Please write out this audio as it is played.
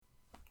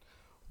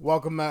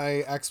Welcome, my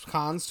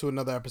ex-cons, to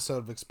another episode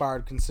of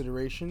Expired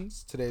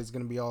Considerations. Today is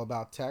going to be all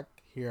about tech.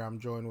 Here I'm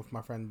joined with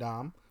my friend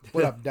Dom.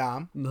 What up,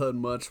 Dom? Nothing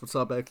much. What's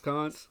up,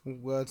 ex-cons?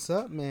 What's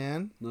up,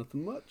 man?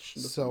 Nothing much.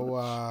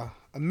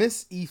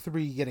 Amidst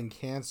E3 getting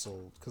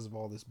canceled because of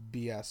all this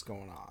BS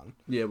going on.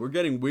 Yeah, we're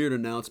getting weird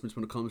announcements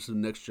when it comes to the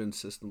next-gen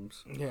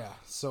systems. Yeah,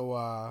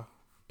 so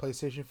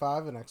PlayStation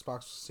 5 and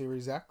Xbox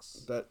Series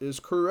X? That is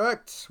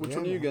correct. Which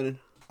one are you getting?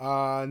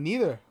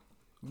 Neither.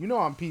 You know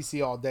I'm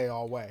PC all day,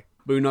 all way.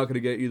 But you're not going to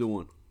get either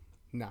one.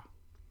 No.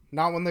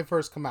 Not when they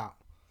first come out.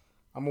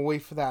 I'm going to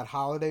wait for that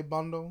holiday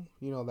bundle.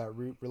 You know, that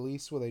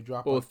release where they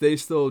drop... Well, if they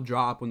still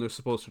drop when they're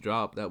supposed to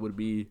drop, that would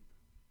be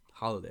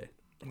holiday.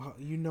 Well,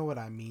 you know what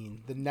I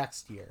mean. The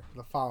next year.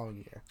 The following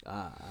year.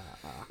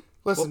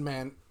 Listen,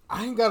 man.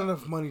 I ain't got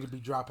enough money to be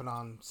dropping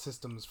on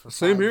systems for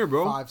here,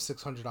 bro.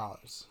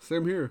 $500-$600.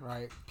 Same here.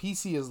 Right?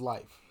 PC is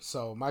life.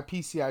 So, my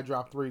PC, I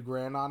dropped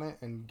 $3,000 on it,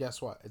 and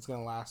guess what? It's going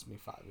to last me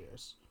 5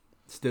 years.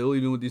 Still,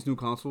 even with these new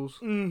consoles?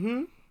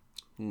 Mm-hmm.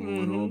 I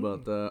don't know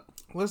about that.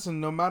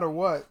 Listen, no matter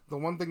what, the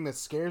one thing that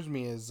scares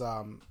me is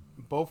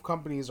both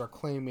companies are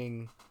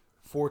claiming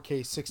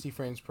 4K 60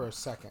 frames per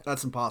second.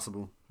 That's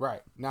impossible.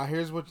 Right. Now,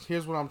 here's what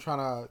I'm trying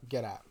to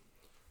get at.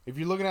 If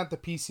you're looking at the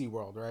PC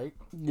world, right?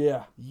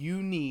 Yeah.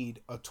 You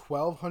need a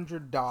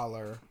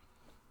 $1,200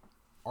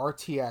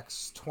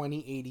 RTX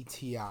 2080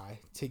 Ti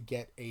to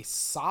get a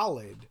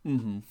solid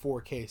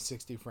 4K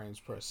 60 frames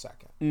per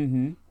second.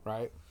 Mm-hmm.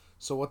 Right?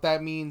 So what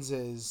that means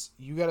is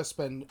you got to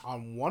spend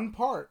on one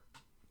part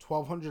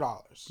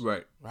 $1,200.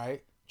 Right.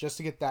 Right? Just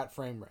to get that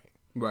frame rate.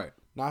 Right.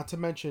 Not to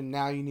mention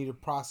now you need a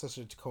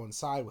processor to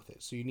coincide with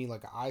it. So you need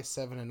like an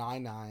i7, an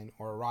i9,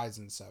 or a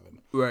Ryzen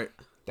 7. Right.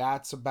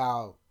 That's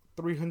about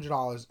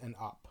 $300 and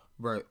up.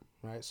 Right.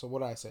 Right? So what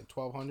did I say?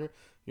 $1,200?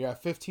 You're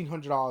at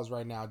 $1,500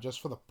 right now just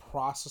for the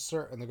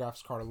processor and the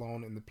graphics card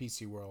alone in the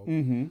PC world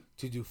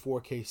to do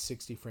 4K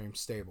 60 frames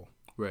stable.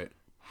 Right.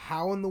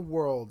 How in the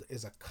world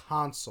is a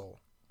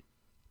console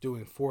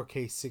doing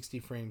 4K 60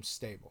 frames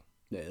stable?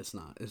 Yeah, it's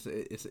not.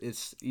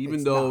 It's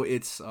even though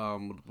it's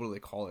what do they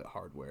call it?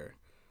 Hardware,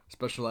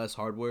 specialized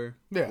hardware.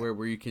 Yeah.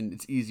 Where you can,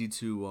 it's easy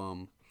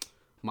to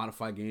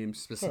modify games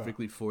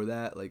specifically for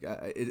that. Like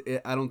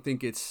I don't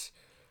think it's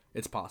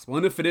possible.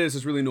 And if it is,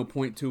 there's really no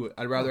point to it.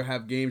 I'd rather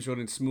have games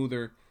running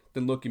smoother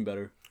than looking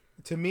better.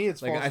 To me,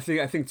 it's like false.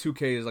 I think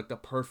 2K is like the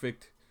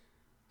perfect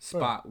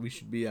spot we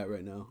should be at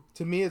right now.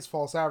 To me, it's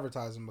false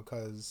advertising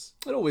because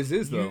it always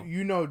is though.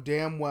 You know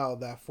damn well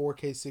that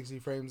 4K 60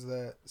 frames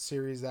that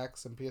Series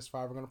X and PS5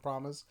 are going to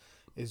promise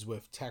is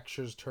with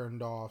textures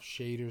turned off,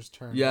 shaders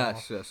turned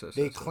off. Yes.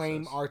 They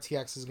claim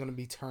RTX is going to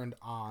be turned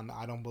on.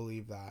 I don't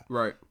believe that.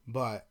 Right.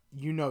 But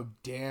you know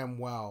damn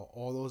well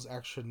all those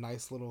extra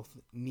nice little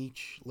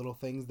niche little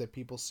things that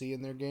people see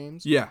in their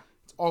games. Yeah.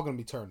 It's all going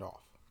to be turned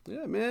off.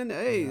 Yeah, man.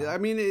 Hey, I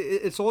mean,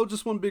 it's all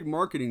just one big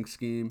marketing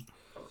scheme.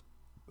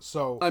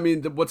 So I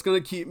mean, what's gonna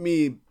get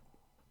me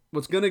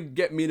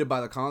to buy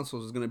the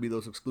consoles is gonna be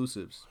those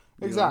exclusives.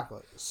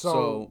 Exactly.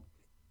 So,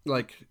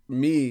 like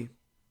me,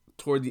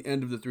 toward the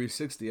end of the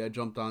 360, I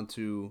jumped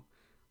onto.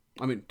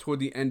 I mean,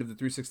 toward the end of the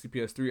 360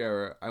 PS3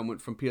 era, I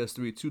went from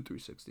PS3 to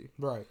 360.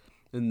 Right.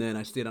 And then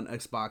I stayed on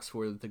Xbox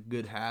for the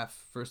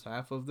first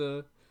half of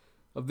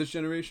this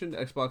generation,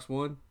 Xbox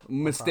One.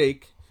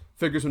 Mistake. Okay.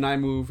 Figures when I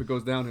move, it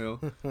goes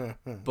downhill.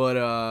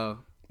 But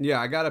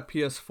yeah, I got a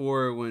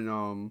PS4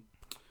 when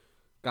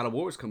God of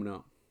War was coming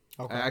out.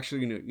 Okay.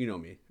 Actually, you know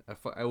me.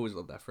 I always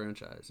loved that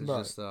franchise. It's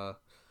just,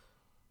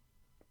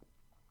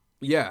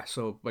 yeah.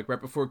 So like right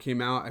before it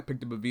came out, I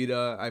picked up a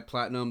Vita. I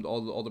platinumed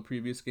all the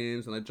previous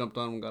games, and I jumped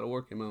on when God of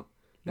War came out.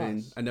 Nice.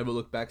 And I never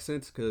looked back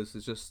since because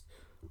it's just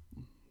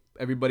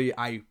everybody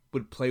I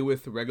would play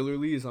with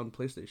regularly is on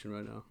PlayStation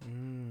right now.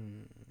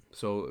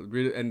 So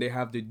really, and they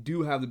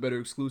do have the better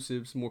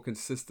exclusives, on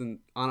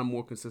a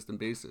more consistent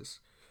basis.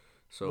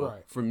 So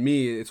for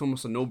me, it's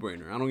almost a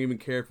no-brainer. I don't even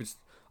care if it's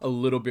a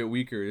little bit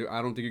weaker.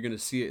 I don't think you're going to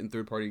see it in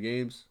third-party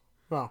games.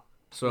 Well,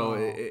 so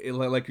it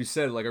like you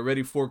said, like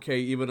already 4K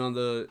even on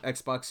the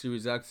Xbox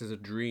Series X is a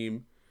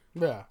dream.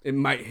 Yeah. It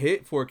might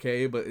hit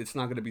 4K, but it's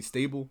not going to be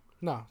stable.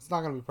 No, it's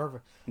not going to be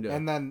perfect. Yeah.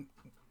 And then,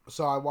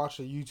 so I watched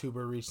a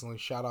YouTuber recently,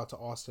 shout out to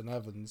Austin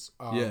Evans.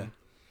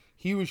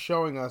 He was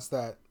showing us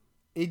that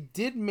it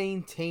did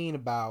maintain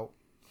about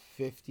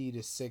 50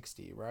 to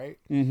 60, right?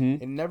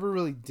 Mm-hmm. It never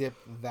really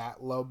dipped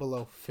that low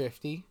below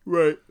 50.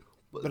 Right.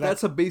 But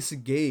that's a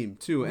basic game,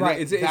 too. And right.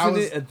 Isn't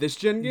it a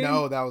this-gen game?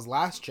 No, that was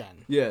last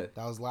gen. Yeah.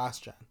 That was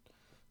last gen.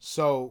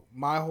 So,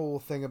 my whole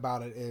thing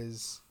about it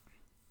is,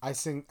 I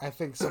think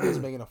someone's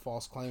making a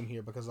false claim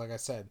here because, like I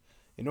said,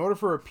 in order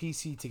for a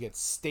PC to get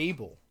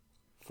stable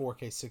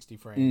 4K 60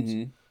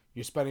 frames,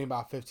 you're spending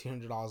about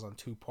 $1,500 on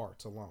two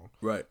parts alone.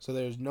 Right. So,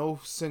 there's no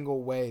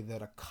single way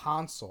that a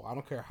console, I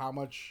don't care how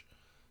much,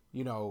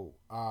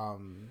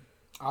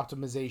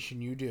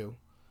 optimization you do,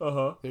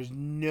 there's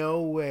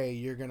no way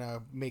you're going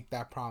to make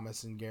that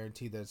promise and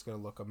guarantee that it's going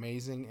to look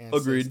amazing and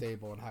stay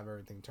stable and have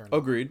everything turned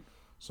Agreed. on.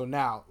 So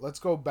now, let's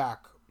go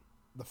back.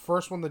 The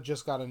first one that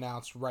just got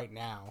announced right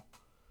now,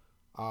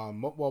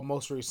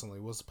 most recently,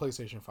 was the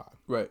PlayStation 5.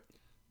 Right.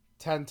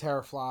 10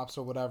 teraflops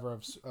or whatever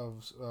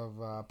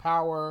of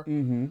power,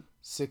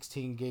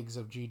 16 gigs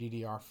of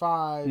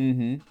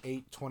GDDR5,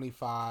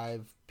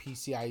 825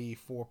 PCIe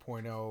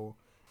 4.0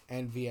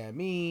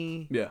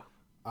 NVMe,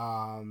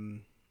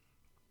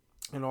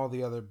 and all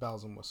the other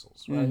bells and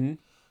whistles, right?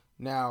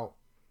 Now,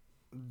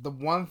 the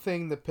one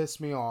thing that pissed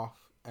me off,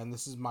 and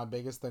this is my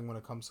biggest thing when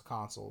it comes to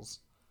consoles,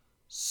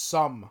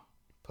 some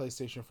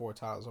PlayStation 4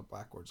 titles are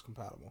backwards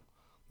compatible,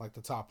 like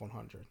the top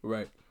 100.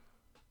 Right.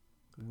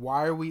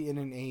 Why are we in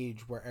an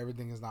age where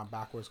everything is not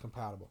backwards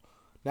compatible?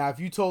 Now, if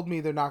you told me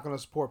they're not going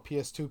to support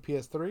PS2,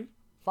 PS3,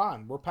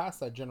 fine. We're past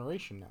that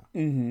generation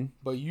now.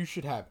 But you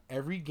should have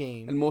every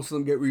game. And most of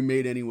them get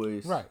remade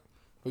anyways. Right.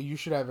 But you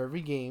should have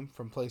every game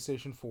from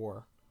PlayStation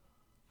 4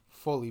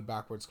 fully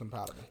backwards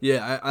compatible.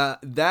 Yeah,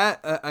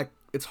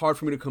 it's hard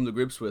for me to come to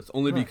grips with,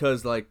 only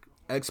because, like,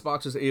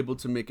 Xbox is able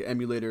to make an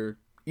emulator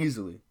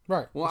easily.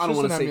 Right. Well, I don't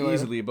want to say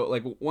easily, but,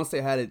 like, once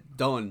they had it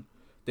done,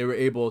 they were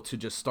able to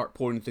just start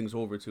porting things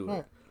over to it.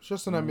 Right. It's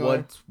just an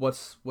emulator.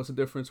 What's the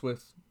difference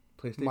with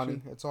PlayStation?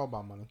 Money. It's all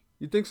about money.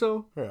 You think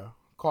so? Yeah.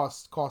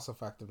 Cost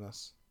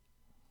effectiveness.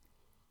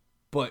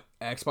 But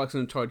Xbox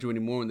didn't charge you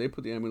anymore when they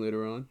put the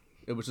emulator on.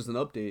 It was just an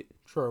update.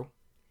 True.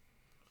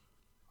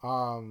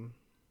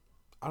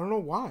 I don't know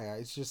why.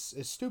 It's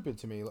stupid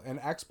to me.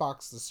 And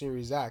Xbox, the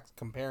Series X,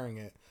 comparing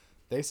it,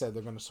 they said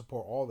they're going to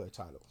support all their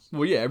titles.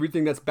 Well, yeah,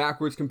 everything that's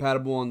backwards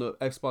compatible on the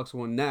Xbox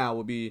One now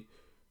will be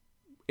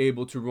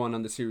able to run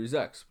on the Series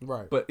X.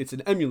 Right. But it's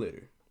an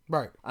emulator.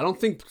 Right. I don't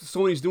think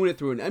Sony's doing it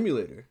through an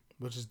emulator.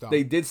 Which is dumb.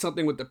 They did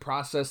something with the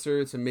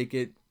processor to make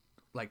it,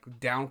 like,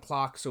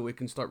 downclock so it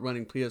can start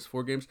running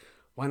PS4 games.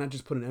 Why not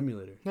just put an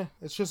emulator? Yeah,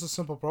 it's just a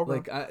simple program.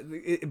 Like,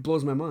 it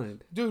blows my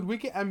mind. Dude, we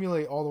can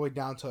emulate all the way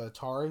down to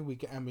Atari. We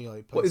can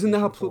emulate PlayStation. Well, isn't that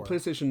how 4.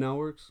 PlayStation Now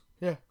works?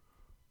 Yeah.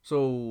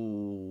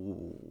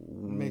 So...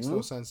 It makes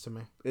no sense to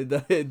me.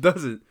 It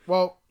doesn't.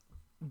 Well,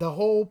 the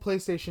whole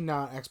PlayStation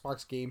Now and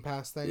Xbox Game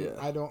Pass thing,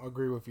 I don't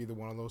agree with either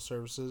one of those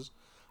services.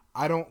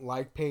 I don't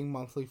like paying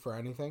monthly for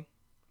anything.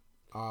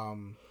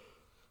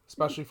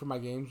 Especially for my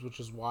games, which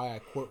is why I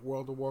quit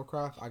World of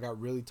Warcraft. I got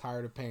really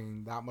tired of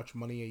paying that much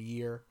money a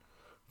year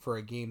for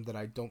a game that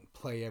I don't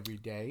play every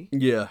day.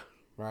 Yeah.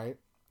 Right?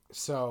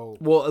 So...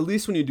 Well, at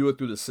least when you do it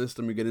through the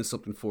system, you're getting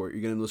something for it.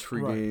 You're getting those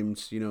free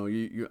games. You know,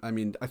 I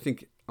mean, I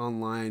think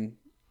online,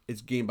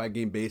 it's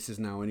game-by-game basis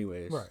now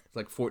anyways. Right. It's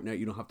like Fortnite,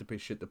 you don't have to pay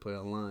shit to play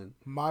online.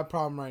 My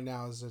problem right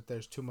now is that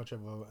there's too much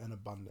of an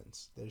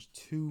abundance. There's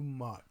too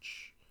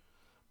much.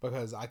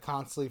 Because I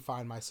constantly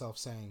find myself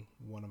saying,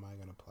 what am I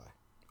going to play?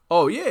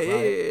 Oh, yeah,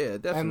 yeah,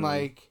 definitely. And,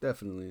 like...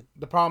 Definitely.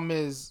 The problem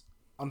is,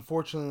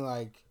 unfortunately,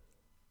 like...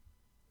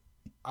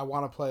 I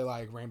want to play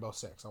like Rainbow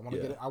Six. I want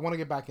to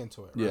get back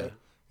into it. Right? Yeah.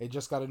 It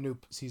just got a new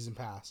season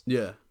pass.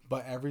 Yeah.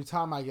 But every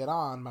time I get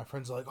on, my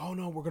friends are like, "Oh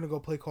no, we're gonna go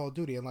play Call of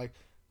Duty." And like,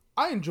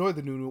 I enjoy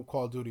the new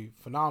Call of Duty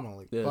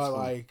phenomenally. Yeah, but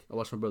like, I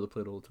watch my brother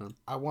play it all the time.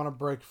 I want to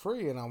break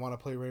free and I want to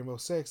play Rainbow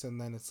Six,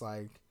 and then it's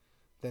like,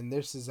 then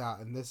this is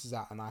out and this is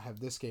out, and I have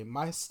this game.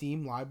 My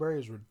Steam library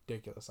is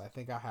ridiculous. I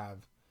think I have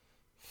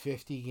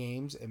 50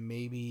 games, and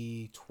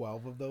maybe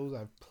 12 of those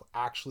I've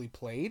actually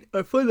played.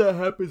 I find that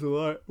happens a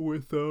lot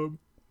with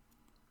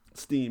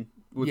Steam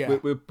with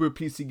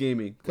PC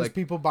gaming, because like,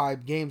 people buy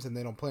games and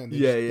they don't play them.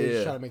 They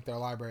just try to make their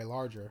library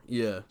larger.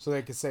 Yeah, so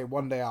they can say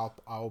one day I'll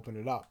open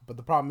it up. But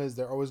the problem is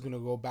they're always going to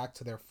go back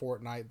to their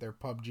Fortnite, their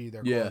PUBG,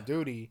 their Call of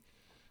Duty,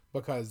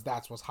 because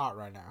that's what's hot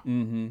right now.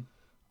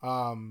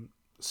 Mm-hmm.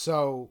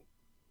 So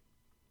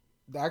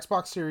the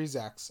Xbox Series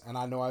X, and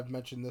I know I've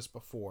mentioned this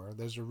before.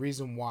 There's a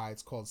reason why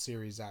it's called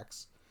Series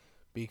X,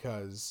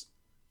 because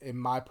in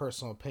my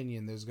personal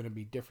opinion, there's going to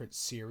be different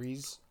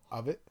series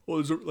of it. Well,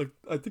 there's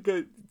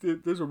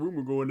a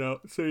rumor going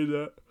out saying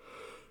that.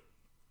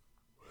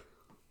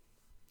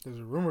 There's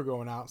a rumor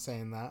going out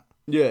saying that.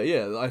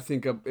 Yeah. I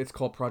think it's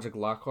called Project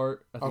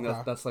Lockhart. I think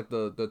that's like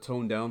the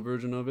toned down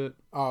version of it.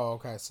 Oh,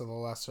 okay. So the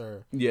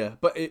lesser. Yeah,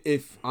 but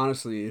if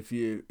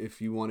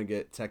you want to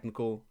get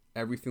technical,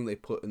 everything they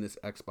put in this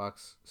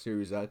Xbox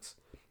Series X,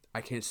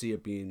 I can't see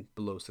it being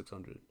below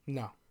 600.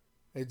 No.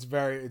 It's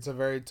a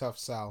very tough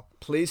sell.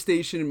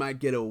 PlayStation might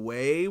get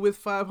away with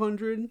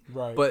 500,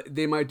 right? But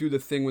they might do the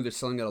thing where they're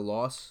selling at a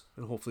loss,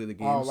 and hopefully the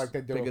games like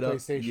they do with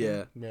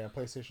PlayStation. Yeah,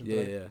 PlayStation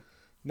 3. Yeah.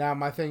 Now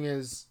my thing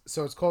is,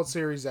 so it's called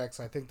Series X.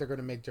 I think they're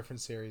going to make different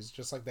series,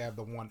 just like they have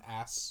the One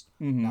S.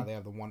 Mm-hmm. Now they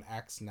have the One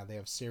X. Now they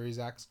have Series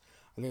X.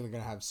 I think they're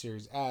going to have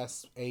Series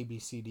S, A, B,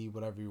 C, D,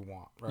 whatever you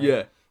want. Right?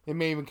 Yeah. It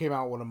may even came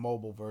out with a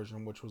mobile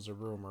version, which was a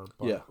rumor,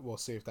 but we'll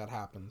see if that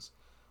happens.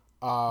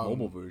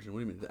 Mobile version?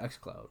 What do you mean? The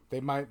xCloud? They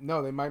might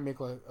make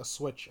like a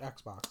Switch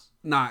Xbox.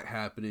 Not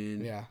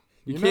happening. Yeah.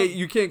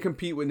 You can't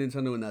compete with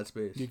Nintendo in that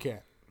space. You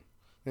can't.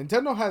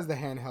 Nintendo has the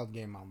handheld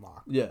game on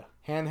lock. Yeah.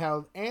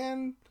 Handheld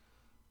and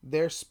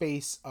their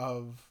space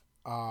of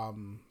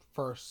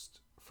first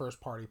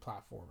party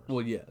platformers.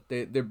 Well, yeah.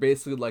 They're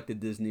basically like the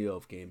Disney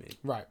of gaming.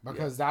 Right.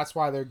 Because that's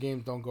why their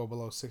games don't go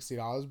below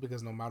 $60,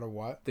 because no matter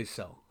what, they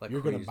sell. Like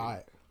you're crazy. Gonna buy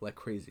it. like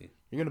crazy.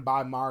 You're gonna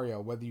buy Mario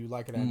whether you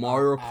like it or not.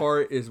 Mario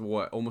Kart is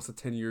what, almost a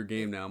 10-year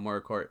game now.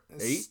 Mario Kart 8,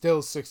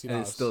 still $60.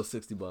 And it's still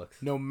 $60.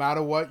 No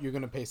matter what, you're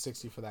gonna pay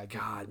 $60 for that game.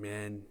 God,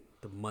 man,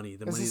 the money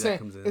that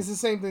comes in. It's the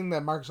same thing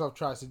that Microsoft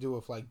tries to do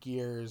with like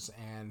Gears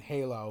and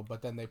Halo,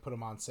 but then they put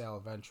them on sale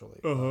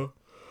eventually.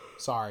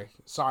 Sorry,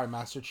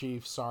 Master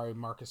Chief. Sorry,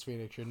 Marcus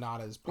Phoenix. You're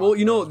not as popular. Well,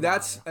 you know,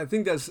 as I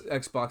think that's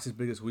Xbox's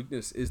biggest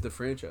weakness is the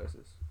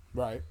franchises.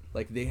 Right.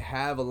 Like they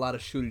have a lot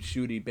of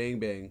shooty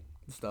bang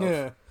stuff.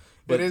 Yeah.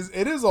 But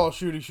it is all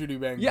shooty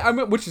bang. Yeah, I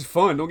mean, which is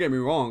fun. Don't get me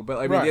wrong, but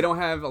I mean, Right. they don't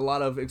have a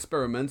lot of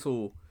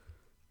experimental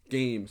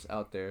games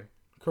out there.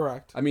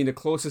 Correct. I mean, the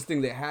closest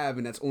thing they have,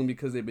 and that's only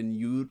because they've been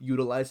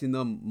utilizing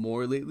them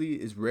more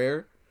lately, is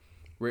Rare.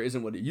 Rare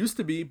isn't what it used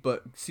to be,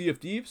 but Sea of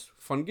Thieves,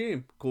 fun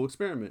game, cool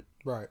experiment.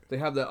 Right. They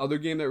have that other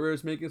game that Rare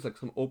is making. It's like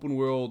some open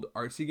world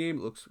artsy game.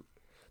 It looks,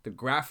 the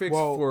graphics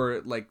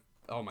for like,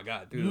 oh my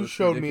god, dude! You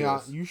showed me on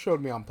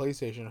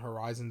PlayStation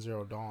Horizon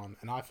Zero Dawn,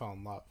 and I fell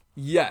in love.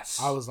 Yes.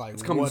 I was like,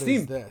 it's coming what to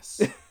Steam. is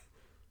this?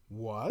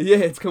 What? Yeah,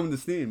 it's coming to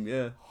Steam.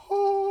 Yeah.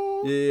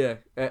 Oh. Yeah.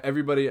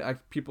 Everybody,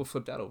 people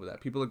flipped out over that.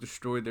 People like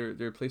destroyed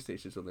their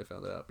PlayStations when they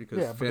found that out because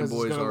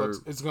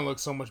fanboys it's gonna look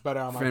so much better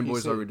on my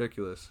fanboys PC. are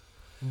ridiculous.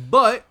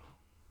 But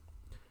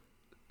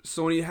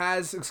Sony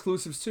has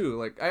exclusives too.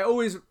 Like I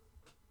always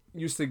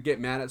used to get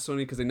mad at Sony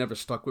because they never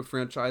stuck with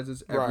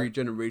franchises. Every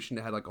generation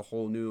they had like a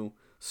whole new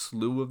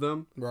slew of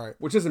them. Right.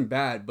 Which isn't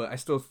bad, but I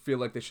still feel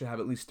like they should have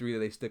at least 3 that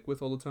they stick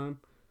with all the time.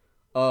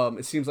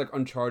 It seems like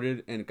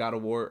Uncharted and God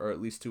of War are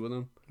at least 2 of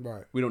them.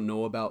 Right. We don't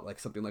know about like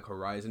something like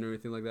Horizon or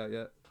anything like that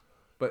yet.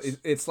 But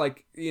it's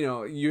like, you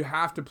know, you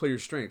have to play your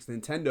strengths.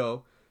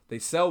 Nintendo, they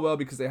sell well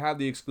because they have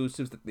the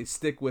exclusives that they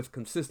stick with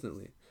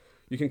consistently.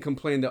 You can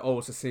complain that,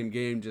 it's the same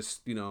game,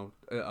 just, you know,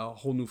 a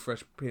whole new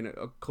fresh paint,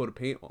 a coat of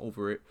paint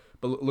over it.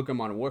 But look at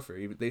Modern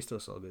Warfare. They still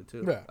sell good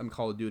too. Yeah. I'm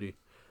Call of Duty.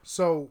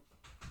 So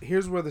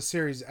here's where the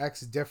Series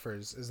X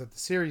differs, is that the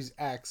Series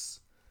X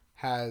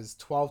has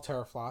 12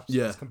 teraflops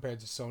as compared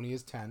to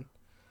Sony's 10.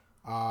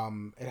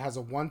 It has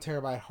a 1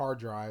 terabyte hard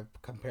drive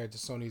compared to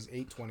Sony's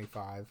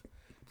 825.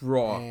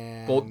 Raw.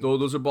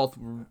 Those are both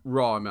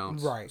raw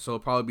amounts. Right. So it'll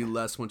probably be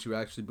less once you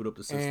actually boot up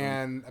the system.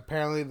 And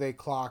apparently they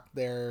clocked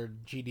their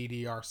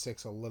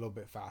GDDR6 a little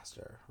bit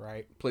faster,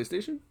 right?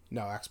 PlayStation?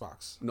 No,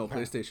 Xbox. No,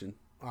 PlayStation.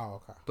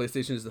 Oh, okay.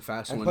 PlayStation is the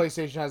fast one. And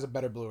PlayStation has a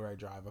better Blu-ray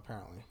drive,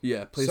 apparently.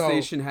 Yeah,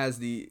 PlayStation has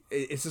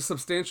it's a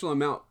substantial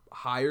amount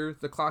higher,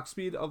 the clock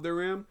speed of their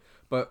RAM,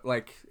 but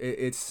like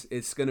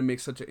it's going to make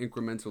such an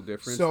incremental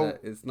difference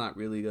that it's not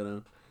really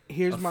going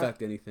to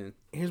affect anything.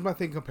 Here's my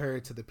thing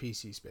compared to the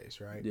PC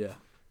space, right? Yeah.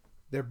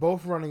 They're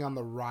both running on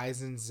the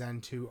Ryzen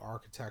Zen 2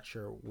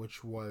 architecture,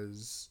 which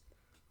was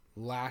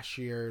last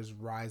year's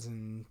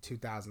Ryzen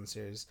 2000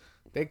 series.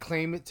 They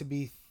claim it to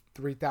be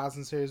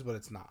 3000 series, but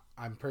it's not.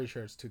 I'm pretty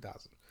sure it's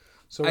 2000.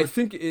 So I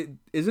think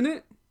isn't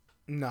it?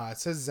 No, it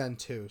says Zen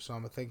 2, so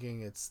I'm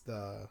thinking it's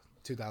the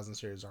 2000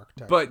 series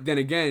architecture. But then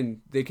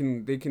again, they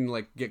can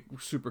like get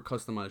super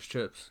customized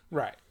chips.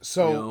 Right.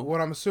 So what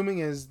I'm assuming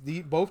is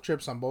both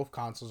chips on both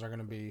consoles are going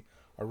to be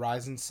a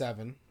Ryzen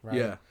 7, right?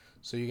 Yeah.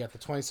 So you got the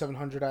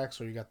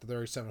 2700X or you got the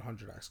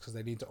 3700X because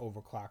they need to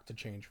overclock to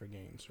change for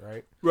games,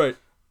 right? Right.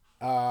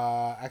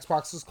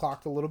 Xbox is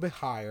clocked a little bit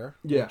higher,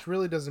 which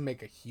really doesn't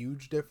make a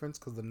huge difference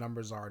because the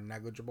numbers are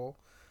negligible.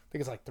 I think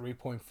it's like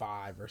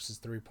 3.5 versus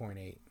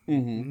 3.8.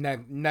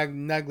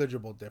 Mm-hmm.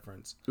 Negligible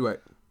difference. Right.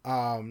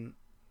 The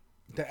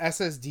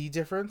SSD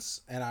difference,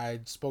 and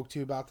I spoke to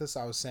you about this,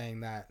 I was saying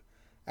that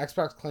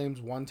Xbox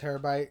claims 1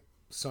 terabyte,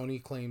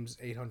 Sony claims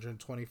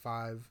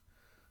 825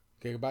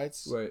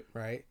 gigabytes. Right.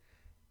 Right?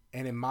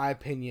 And in my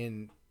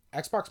opinion,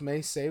 Xbox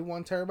may say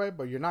 1 terabyte,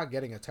 but you're not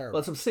getting a terabyte.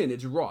 Well, that's what I'm saying.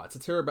 It's raw. It's a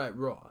terabyte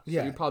raw. So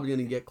yeah. You're probably going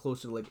to get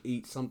closer to like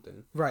 8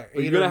 something. Right.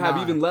 But you're going to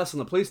have even less on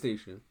the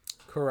PlayStation.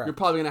 Correct. You're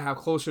probably going to have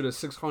closer to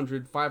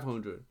 600,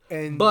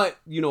 500. But,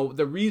 you know,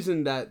 the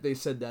reason that they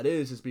said that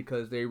is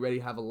because they already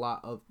have a lot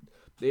of...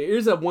 There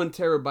is a 1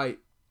 terabyte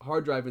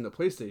hard drive in the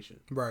PlayStation.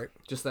 Right.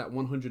 Just that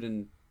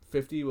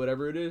 150,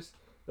 whatever it is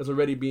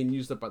already being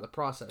used up by the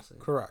processing.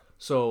 Correct.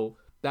 So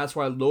that's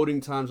why loading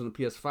times on the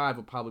PS5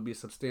 will probably be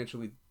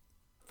substantially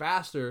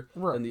faster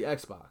than the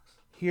Xbox.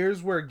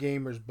 Here's where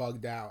gamers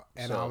bugged out,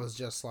 and I was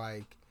just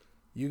like,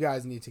 you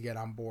guys need to get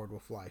on board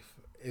with life,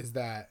 is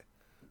that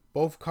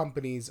both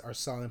companies are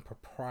selling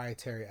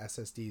proprietary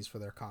SSDs for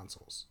their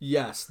consoles.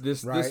 Yes,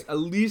 this at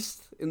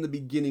least in the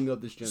beginning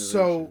of this generation.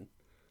 So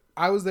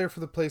I was there for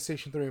the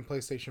PlayStation 3 and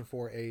PlayStation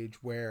 4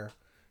 age where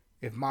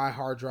if my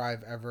hard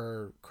drive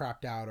ever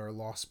crapped out or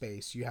lost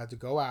space, you had to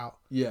go out,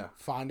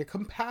 find a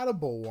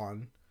compatible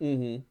one,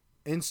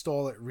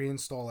 install it,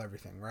 reinstall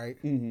everything, right?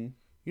 Mm-hmm.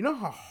 You know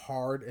how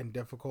hard and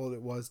difficult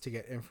it was to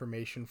get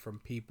information from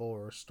people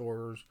or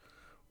stores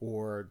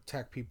or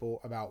tech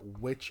people about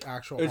which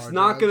actual it's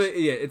not gonna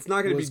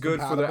be good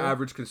for the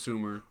average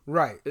consumer,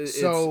 right?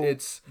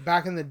 It's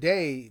back in the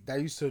day that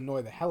used to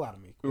annoy the hell out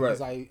of me because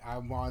I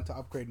wanted to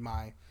upgrade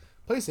my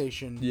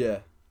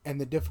PlayStation,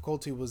 and the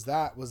difficulty was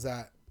that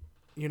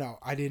you know,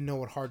 I didn't know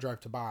what hard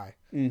drive to buy.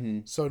 Mm-hmm.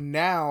 So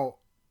now,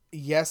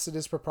 yes, it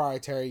is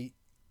proprietary.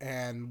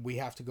 and we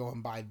have to go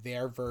and buy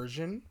their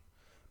version.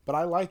 But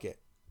I like it.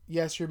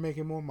 Yes, you're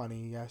making more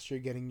money. Yes, you're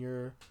getting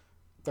your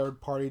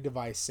third-party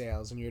device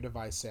sales and your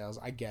device sales.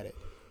 I get it.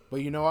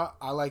 But you know what?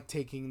 I like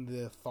taking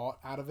the thought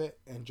out of it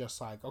and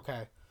just like,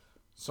 okay,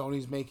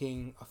 Sony's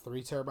making a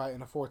 3 terabyte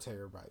and a 4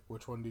 terabyte.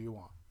 Which one do you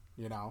want?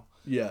 You know?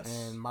 Yes.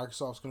 And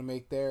Microsoft's going to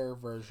make their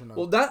version of...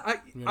 Well,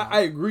 that I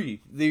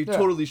agree. They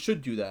totally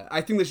should do that.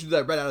 I think they should do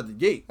that right out of the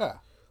gate. Yeah.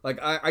 Like,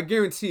 I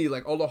guarantee,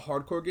 like, all the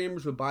hardcore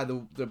gamers would buy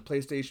the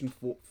PlayStation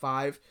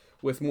 5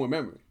 with more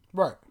memory.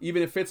 Right.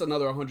 Even if it's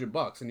another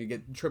 $100 and you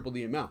get triple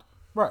the amount.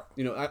 Right.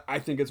 You know, I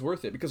think it's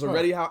worth it. Because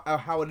already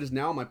how it is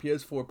now, my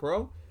PS4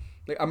 Pro,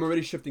 like, I'm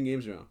already shifting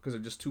games around because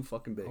they're just too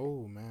fucking big.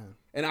 Oh, man.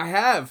 And I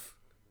have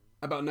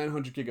about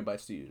 900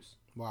 gigabytes to use.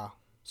 Wow.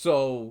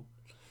 So...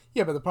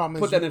 Yeah, but the problem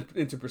is... Put that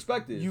into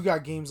perspective. You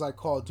got games like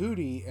Call of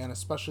Duty, and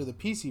especially the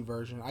PC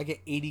version, I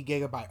get 80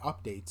 gigabyte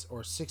updates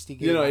or 60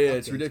 gigabyte updates.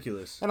 It's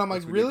ridiculous. And I'm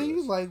like, really?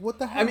 Like, what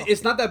the hell? I mean,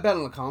 it's not that bad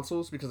on the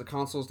consoles, because the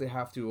consoles, they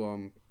have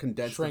to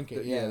condense... Shrink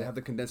it, yeah. They have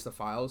to condense the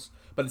files.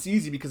 But it's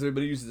easy because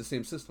everybody uses the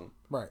same system.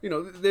 Right. You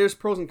know, there's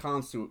pros and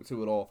cons to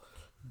it all.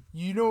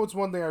 You know what's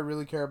one thing I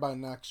really care about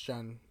next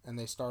gen, and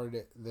they started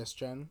it this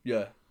gen?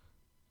 Yeah.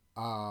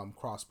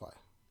 Crossplay.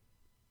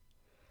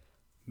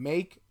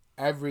 Make...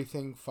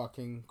 everything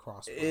fucking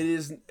crossplay. It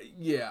is,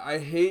 yeah. I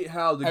hate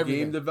how the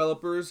game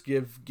developers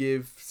give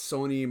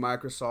Sony,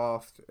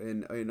 Microsoft,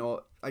 and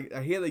all. I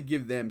hate they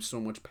give them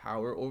so much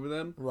power over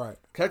them. Right.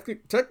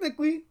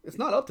 Technically, it's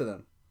not up to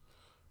them.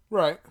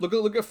 Right. Look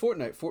at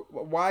Fortnite.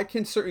 Why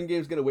can certain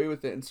games get away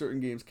with it and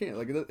certain games can't?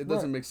 Like it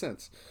doesn't make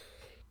sense.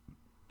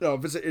 No,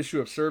 if it's an issue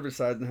of server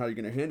size and how you're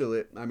going to handle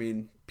it, I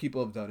mean,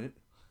 people have done it.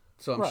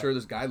 So I'm sure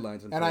there's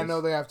guidelines in place. And I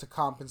know they have to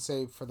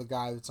compensate for the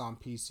guy that's on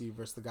PC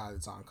versus the guy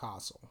that's on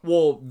console.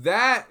 Well,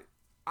 that...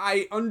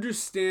 I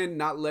understand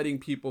not letting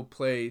people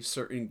play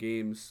certain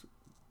games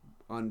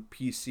on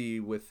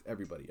PC with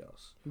everybody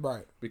else.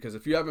 Right. Because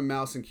if you have a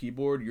mouse and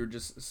keyboard, you're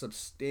just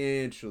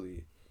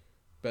substantially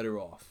better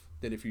off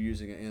than if you're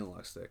using an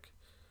analog stick.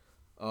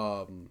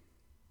 I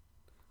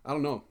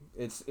don't know.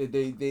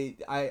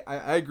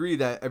 I agree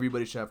that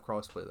everybody should have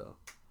crossplay, though.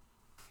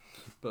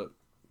 But...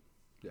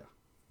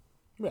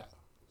 yeah.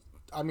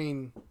 I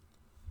mean,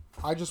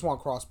 I just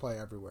want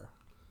crossplay everywhere.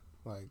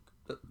 Like,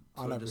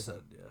 on everything. I just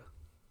said,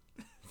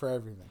 yeah. For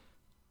everything.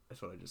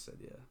 That's what I just said,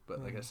 yeah.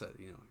 But like I said,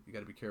 you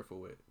got to be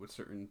careful with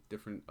certain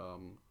different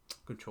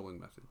controlling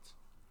methods.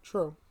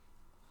 True.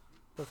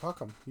 But how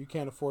come? You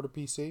can't afford a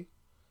PC?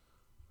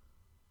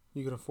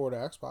 You can afford an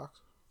Xbox.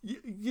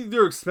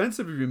 They're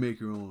expensive if you make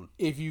your own.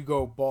 If you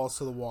go balls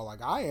to the wall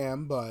like I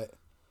am, but...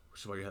 Which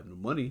is why you have no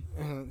money.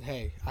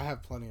 Hey, I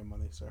have plenty of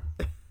money, sir.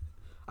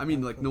 I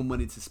mean, like, no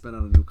money to spend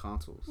on new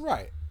consoles.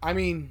 Right. I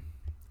mean,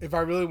 if I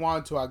really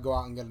wanted to, I'd go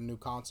out and get a new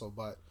console,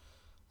 but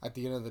at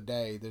the end of the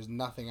day, there's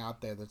nothing out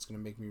there that's going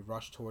to make me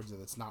rush towards it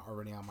that's not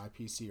already on my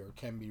PC or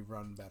can be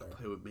run better.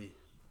 Play with me.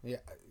 Yeah.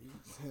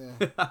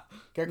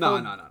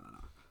 No.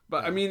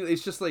 But, I mean,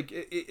 it's just, like,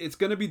 it's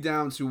going to be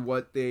down to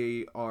what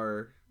they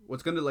are...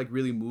 What's going to, like,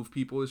 really move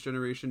people this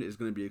generation is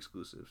going to be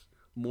exclusives.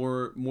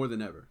 More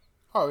than ever.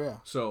 Oh, yeah.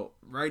 So,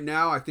 right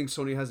now, I think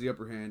Sony has the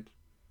upper hand.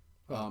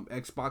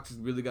 Xbox has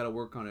really got to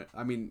work on it.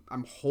 I mean,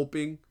 I'm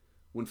hoping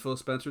when Phil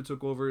Spencer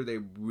took over, they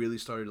really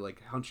started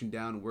like hunching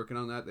down and working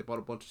on that. They bought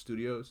a bunch of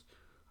studios,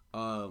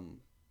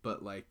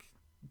 but like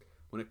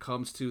when it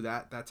comes to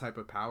that type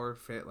of power,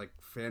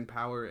 fan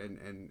power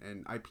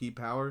and IP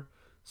power,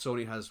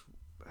 Sony has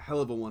a hell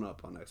of a one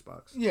up on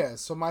Xbox. Yeah.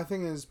 So my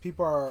thing is,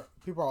 people are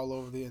all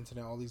over the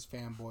internet. All these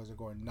fanboys are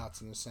going nuts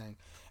and they're saying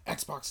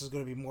Xbox is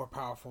going to be more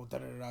powerful.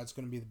 It's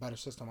going to be the better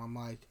system. I'm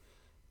like,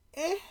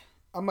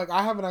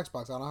 I have an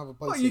Xbox. I don't have a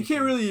PlayStation. Well, you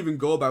can't really even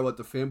go by what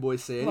the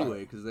fanboys say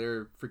anyway, because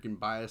they're freaking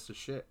biased as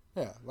shit.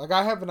 Yeah, like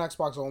I have an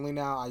Xbox only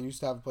now. I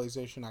used to have a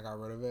PlayStation. I got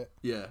rid of it.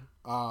 Yeah.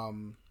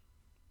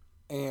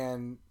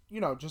 And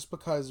just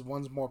because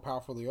one's more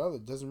powerful than the other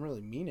doesn't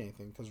really mean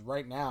anything. Because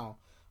right now,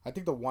 I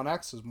think the One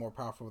X is more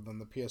powerful than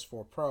the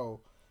PS4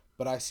 Pro,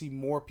 but I see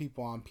more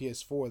people on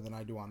PS4 than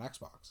I do on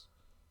Xbox.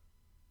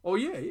 Oh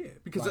yeah.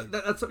 Because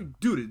that's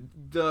dude.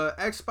 The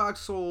Xbox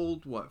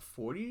sold what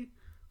 40,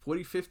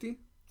 50.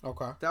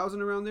 Okay.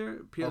 1,000 around there.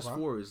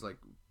 PS4 is like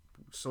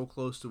so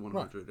close to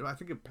 100. Right. I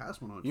think it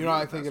passed 100.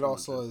 I think it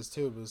also is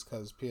too,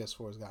 because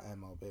PS4's got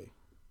MLB.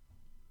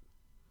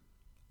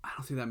 I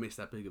don't think that makes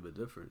that big of a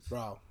difference.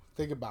 Bro,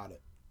 think about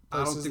it.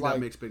 I don't think that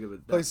makes big of a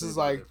difference. Places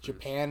like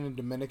Japan and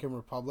Dominican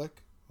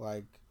Republic,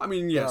 like... I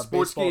mean, yeah,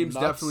 sports games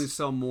definitely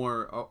sell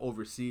more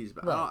overseas,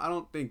 but I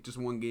don't think just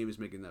one game is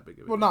making that big of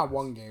a difference. Well, not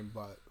one game,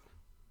 but,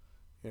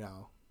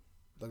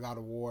 the God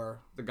of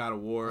War,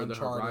 Uncharted. The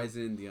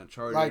Horizon, the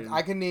Uncharted. Like,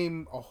 I can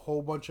name a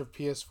whole bunch of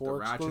PS4 the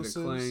Ratchet exclusives.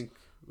 And Clank,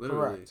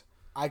 literally. Correct.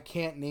 I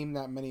can't name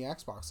that many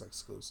Xbox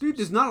exclusives. Dude,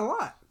 there's not a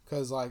lot.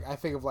 Because, like, I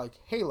think of, like,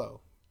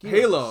 Halo.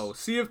 Halo,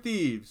 Sea of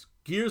Thieves,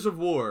 Gears of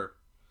War.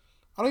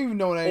 I don't even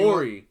know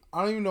Ori.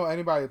 I don't even know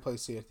anybody that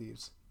plays Sea of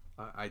Thieves.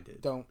 I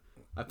did. Don't.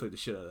 I played the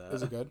shit out of that.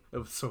 Is it good? It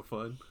was so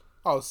fun.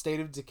 Oh, State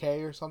of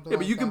Decay or something. Yeah,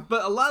 but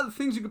but a lot of the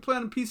things you can play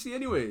on the PC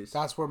anyways.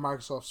 That's where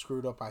Microsoft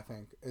screwed up. I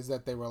think is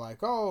that they were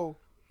like, oh,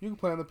 you can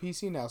play on the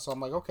PC now. So I'm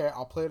like, okay,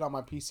 I'll play it on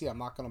my PC. I'm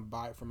not gonna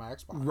buy it for my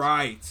Xbox.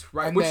 Right.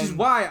 Which is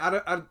why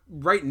I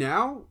right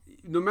now,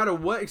 no matter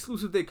what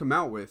exclusive they come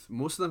out with,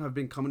 most of them have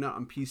been coming out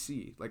on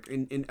PC, like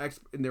in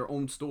their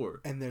own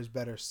store. And there's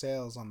better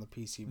sales on the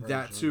PC version.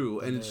 That too,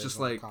 and it's just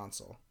like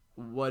console.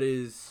 What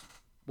is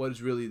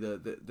really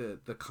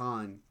the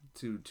con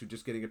to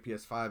just getting a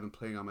PS5 and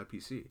playing on my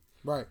PC?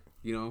 Right.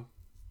 You know,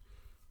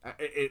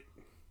 they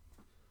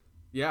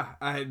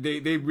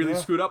really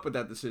screwed up with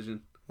that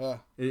decision. Yeah.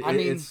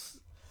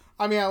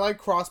 I like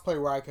crossplay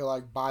where I could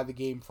like buy the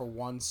game for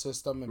one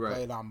system and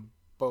play it on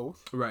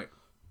both. Right.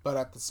 But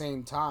at the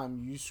same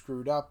time, you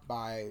screwed up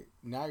by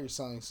now you're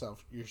selling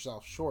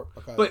yourself short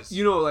because. But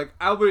you know, like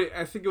I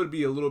think it would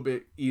be a little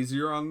bit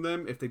easier on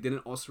them if they didn't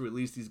also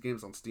release these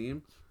games on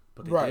Steam.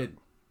 But they did.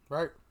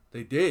 Right.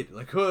 They did.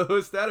 Like,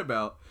 what's that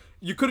about?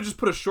 You could have just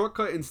put a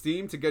shortcut in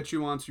Steam to get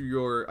you onto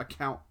your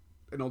account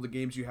and all the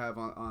games you have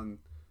on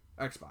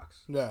Xbox.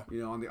 Yeah.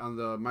 You know, on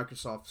the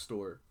Microsoft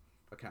Store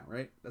account,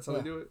 right? That's how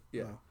they do it?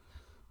 Yeah.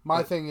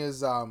 My thing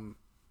is, I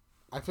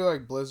feel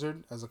like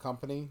Blizzard as a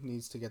company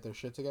needs to get their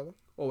shit together.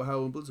 Oh,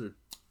 how in Blizzard?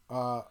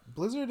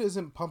 Blizzard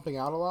isn't pumping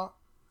out a lot.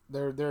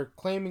 They're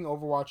claiming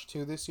Overwatch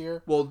 2 this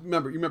year. Well, you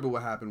remember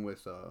what happened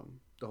with the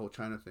whole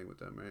China thing with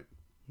them, right?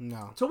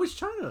 No. It's always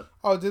China.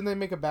 Oh, didn't they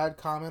make a bad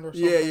comment or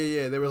something?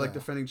 Yeah. They were like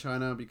defending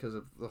China because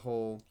of the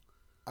whole...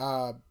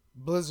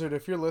 Blizzard,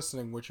 if you're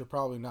listening, which you're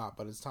probably not,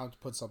 but it's time to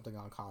put something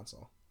on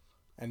console.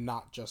 And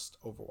not just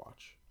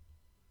Overwatch.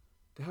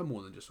 They have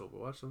more than just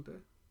Overwatch, don't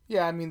they?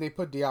 Yeah, I mean, they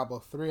put Diablo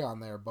 3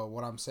 on there, but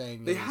what I'm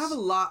saying they have a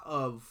lot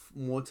of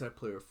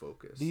multiplayer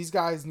focus. These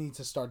guys need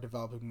to start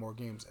developing more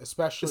games,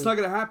 especially... It's not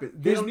going to happen.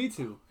 They don't need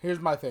to. Here's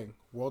my thing.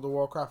 World of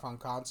Warcraft on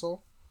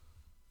console.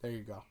 There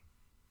you go.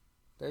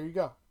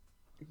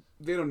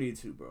 They don't need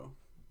to, bro.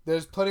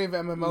 There's plenty of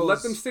MMOs.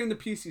 Let them stay in the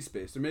PC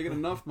space. They're making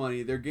enough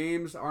money. Their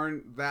games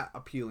aren't that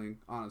appealing,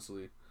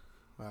 honestly.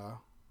 I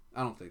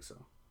don't think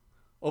so.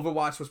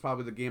 Overwatch was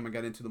probably the game I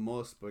got into the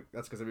most, but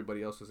that's because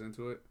everybody else was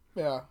into it.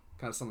 Yeah.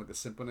 Kind of sound like the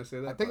simp when I say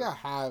that. I think I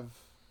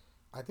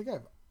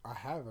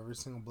have every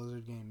single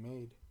Blizzard game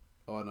made.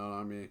 Oh, no,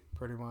 not me.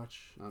 Pretty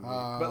much.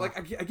 But, like,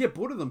 I get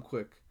bored of them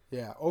quick.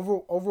 Yeah.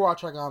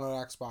 Overwatch I got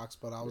on Xbox,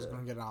 but I was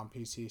going to get it on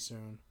PC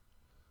soon.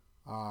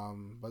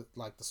 But,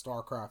 like, the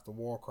StarCraft, the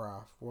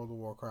Warcraft, World of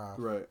Warcraft.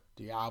 Right.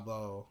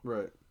 Diablo.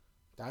 Right.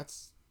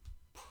 That's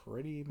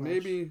pretty much...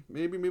 Maybe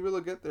they'll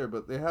get there,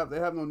 but they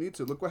have no need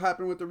to. Look what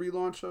happened with the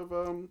relaunch of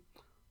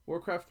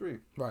Warcraft 3.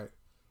 Right.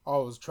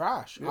 Oh, it was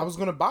trash. Yeah. I was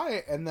gonna buy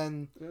it, and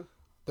then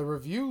the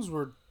reviews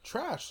were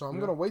trash, so I'm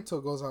gonna wait till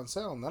it goes on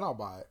sale and then I'll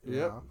buy it.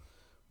 Yeah.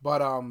 But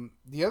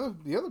the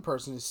other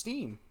person is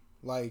Steam.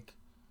 Like,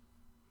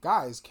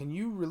 guys, can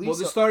you release? Well,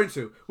 they're starting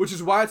to, which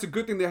is why it's a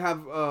good thing they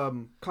have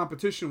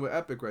competition with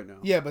Epic right now.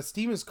 Yeah, but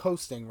Steam is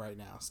coasting right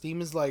now.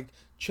 Steam is like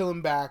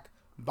chilling back.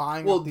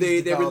 Buying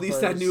they released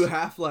that new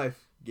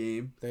Half-Life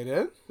game. They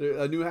did?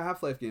 A new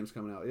Half-Life game's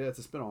coming out. Yeah, it's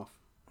a spinoff.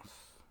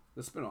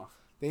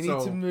 They need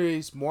to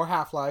release more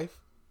Half-Life,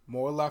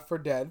 more Left 4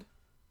 Dead.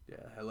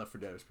 Yeah, Left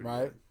 4 Dead is pretty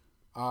good.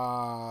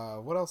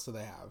 What else do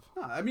they have?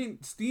 I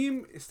mean,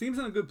 Steam's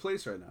in a good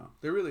place right now.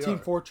 They really Team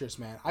Fortress,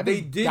 man.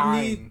 They did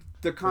need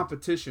the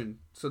competition,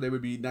 so they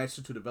would be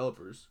nicer to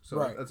developers. So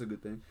that's a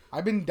good thing.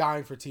 I've been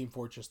dying for Team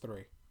Fortress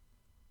 3.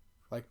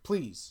 Like,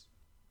 please.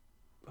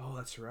 Oh,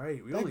 that's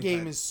right. That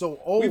game is so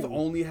old. We've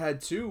only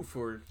had 2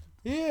 for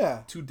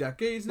 2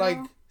 decades now. Like,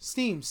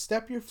 Steam,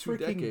 step your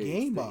freaking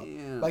game up.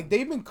 Damn. Like,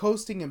 they've been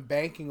coasting and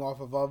banking off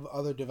of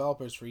other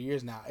developers for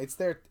years now.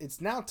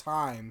 It's now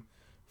time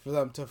for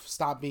them to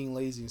stop being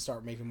lazy and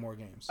start making more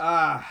games.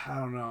 I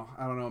don't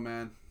know,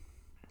 man.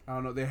 I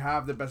don't know. They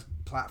have the best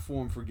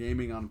platform for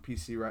gaming on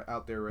PC right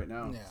out there right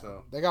now. Yeah,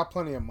 so they got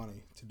plenty of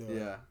money to do it.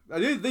 Yeah,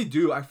 they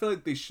do. I feel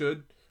like they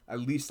should at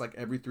least like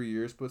every 3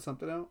 years put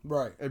something out.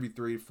 Right. Every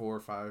 3,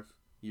 4, 5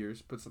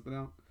 years put something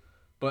out.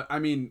 But I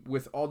mean,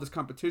 with all this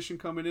competition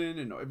coming in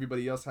and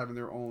everybody else having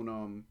their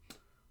own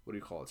what do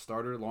you call it,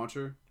 starter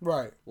launcher?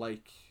 Right.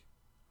 Like,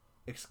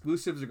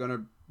 exclusives are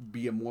gonna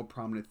be a more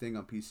prominent thing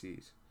on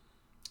PCs.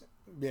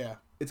 Yeah.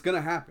 It's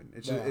gonna happen.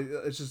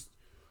 It's just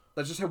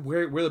that's just how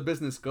where the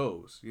business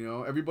goes. You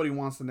know, everybody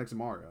wants the next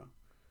Mario.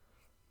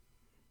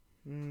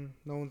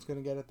 No one's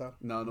gonna get it though.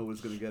 No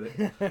one's gonna get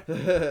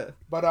it.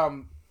 But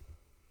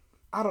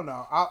I don't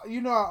know.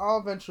 I'll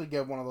eventually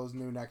get one of those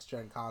new next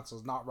gen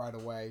consoles. Not right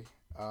away.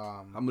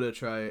 I'm gonna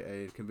try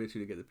and convince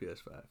you to get the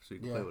PS5 so you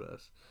can play with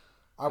us.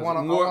 I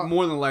want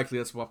more than likely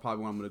that's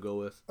probably what I'm gonna go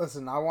with.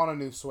 Listen, I want a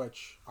new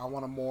Switch. I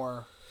want a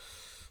more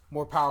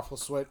powerful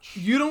Switch.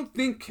 You don't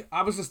think?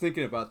 I was just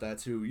thinking about that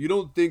too. You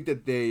don't think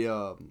that they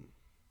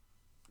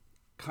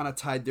kind of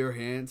tied their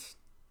hands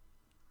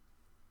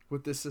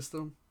with this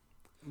system?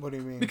 What do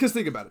you mean? Because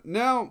think about it.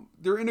 Now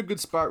they're in a good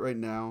spot right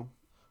now.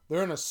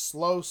 They're in a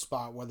slow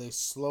spot where they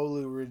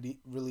slowly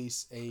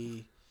release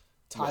a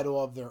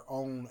title of their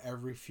own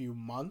every few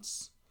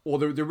months. Well,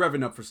 they're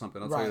revving up for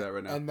something. I'll tell you that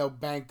right now. And they'll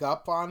bank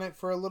up on it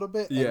for a little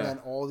bit, Yeah. and then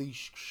all these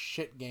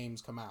shit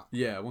games come out.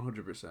 Yeah,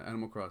 100%.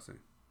 Animal Crossing.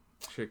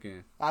 Shit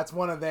game. That's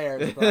one of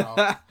theirs,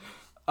 bro.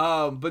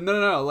 But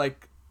no.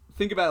 Like,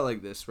 think about it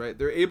like this, right?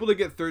 They're able to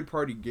get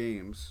third-party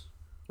games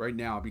right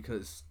now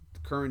because the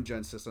current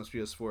gen systems,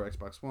 PS4,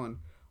 Xbox One,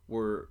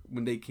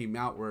 when they came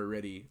out, were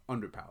already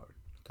underpowered.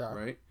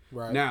 Okay.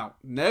 Right. Now,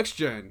 next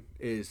gen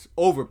is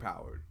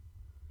overpowered.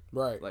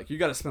 Right. Like, you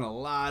got to spend a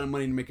lot of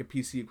money to make a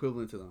PC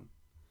equivalent to them.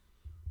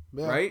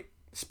 Yeah. Right?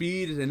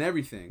 Speed and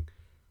everything.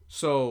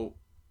 So,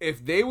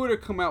 if they were to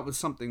come out with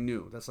something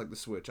new, that's like the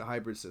Switch, a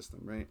hybrid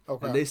system, right?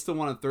 Okay. And they still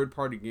wanted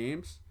third-party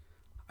games,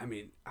 I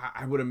mean,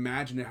 I would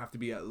imagine it'd have to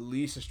be at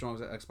least as strong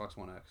as the Xbox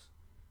One X.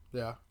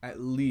 Yeah.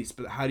 At least.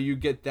 But how do you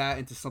get that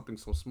into something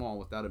so small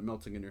without it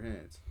melting in your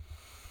hands?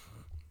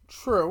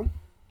 True.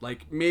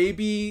 Like,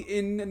 maybe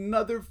in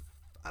another,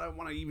 I don't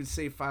want to even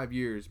say 5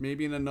 years,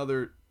 maybe in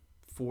another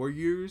 4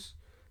 years,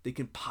 they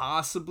can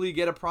possibly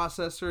get a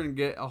processor and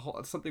get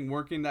something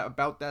working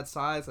about that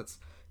size that's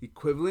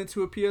equivalent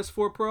to a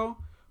PS4 Pro.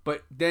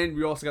 But then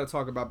we also got to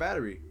talk about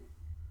battery.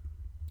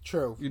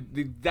 True.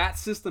 That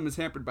system is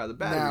hampered by the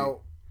battery. Now,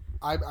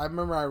 I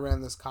remember I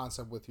ran this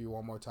concept with you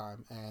one more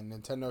time. And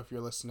Nintendo, if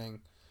you're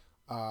listening,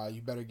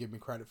 you better give me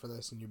credit for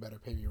this and you better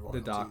pay me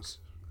royalties.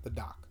 The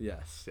dock.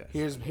 Yes.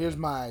 Here's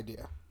my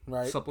idea,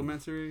 right?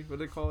 Supplementary? What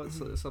do they call it?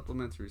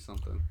 Supplementary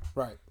something.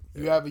 Right.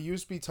 You have a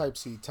USB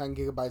Type-C, 10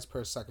 gigabytes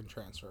per second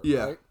transfer,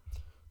 right?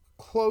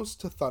 Close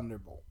to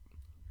Thunderbolt.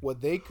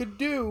 What they could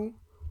do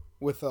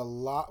with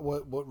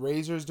what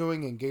Razer's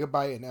doing and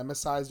Gigabyte and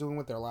MSI is doing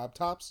with their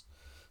laptops,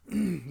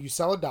 you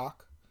sell a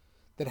dock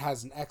that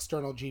has an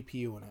external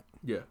GPU in it.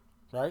 Yeah.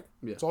 Right?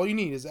 Yeah. That's all you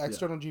need is an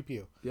external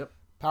GPU. Yep.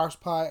 Power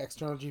supply,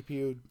 external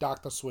GPU,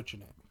 dock the switch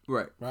in it.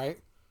 Right. Right?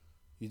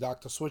 You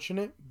dock the switch in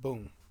it,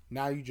 boom.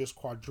 Now you just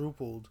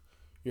quadrupled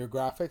your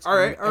graphics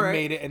and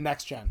made it a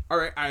next gen. All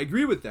right, I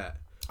agree with that.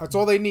 That's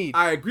all they need.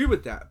 I agree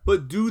with that.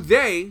 But do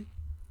they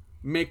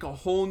make a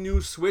whole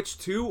new Switch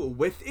 2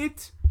 with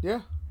it?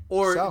 Yeah.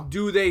 Or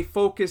do they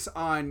focus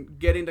on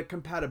getting the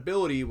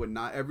compatibility with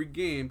not every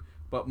game,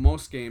 but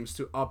most games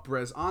to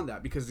up-res on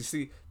that? Because you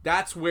see,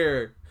 that's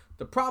where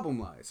the problem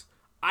lies.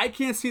 I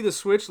can't see the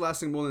Switch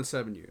lasting more than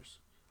 7 years.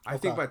 I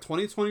think by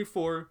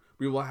 2024,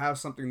 we will have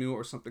something new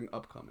or something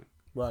upcoming.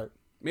 Right.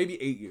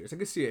 Maybe 8 years. I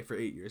can see it for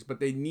 8 years. But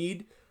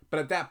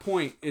at that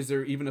point, is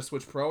there even a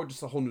Switch Pro or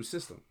just a whole new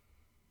system?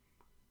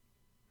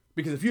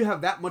 Because if you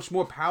have that much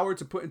more power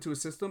to put into a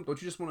system, don't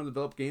you just want to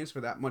develop games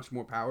for that much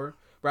more power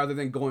rather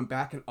than going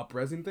back and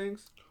up-resing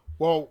things?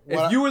 Well,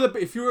 if you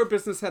were a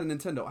business head at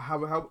Nintendo,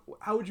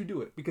 how would you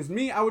do it? Because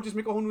me, I would just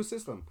make a whole new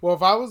system. Well,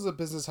 if I was a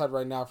business head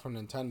right now from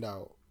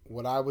Nintendo,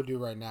 what I would do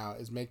right now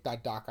is make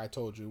that dock I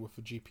told you with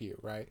a GPU,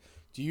 right?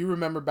 Do you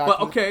remember back?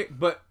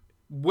 But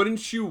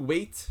wouldn't you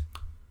wait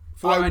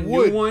for a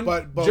new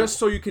one just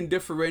so you can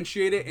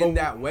differentiate it in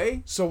that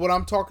way? So what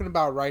I'm talking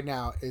about right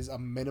now is a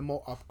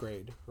minimal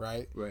upgrade,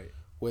 right? Right.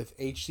 With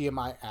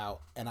HDMI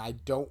out, and I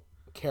don't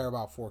care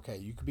about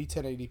 4K. You could be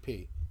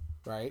 1080p,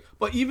 right?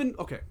 But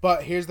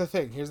But here's the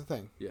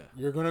thing. Yeah.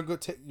 You're gonna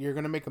you're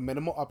gonna make a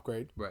minimal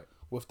upgrade, right?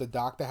 With the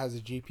dock that has a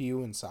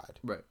GPU inside,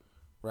 right?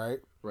 Right.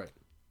 Right.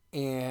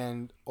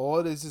 And all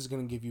it is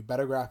going to give you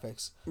better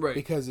graphics. Right.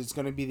 Because it's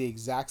going to be the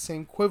exact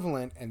same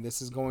equivalent, and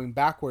this is going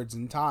backwards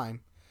in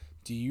time.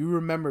 Do you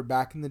remember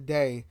back in the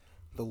day,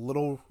 the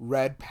little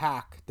red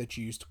pack that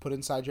you used to put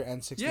inside your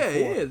N64?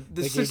 Yeah.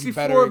 The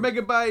 64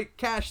 megabyte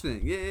cache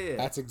thing. Yeah.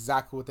 That's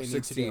exactly what they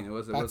need to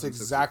do. That's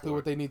exactly 64.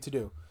 what they need to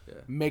do.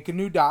 Yeah. Make a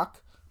new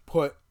dock,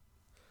 put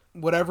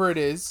whatever it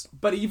is.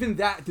 But even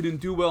that didn't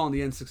do well on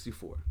the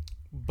N64.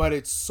 But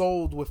it's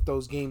sold with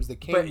those games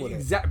that came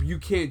with it. You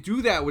can't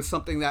do that with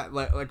something that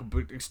like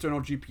an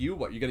external GPU.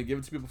 What, you're gonna give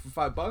it to people for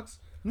 $5?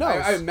 No,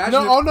 I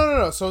imagine.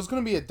 No. So it's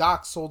gonna be a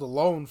dock sold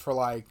alone for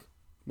like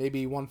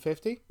maybe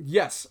 $150.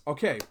 Yes,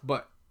 okay,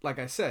 but like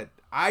I said,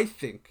 I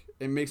think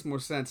it makes more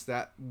sense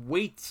that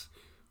wait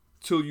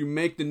till you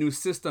make the new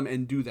system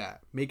and do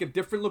that. Make a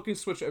different looking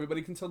Switch so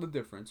everybody can tell the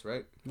difference,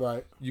 right?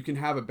 Right. You can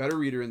have a better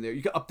reader in there.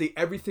 You can update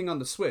everything on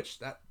the Switch.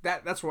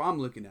 That's what I'm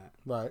looking at.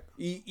 Right.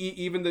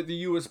 Even the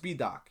USB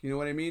dock. You know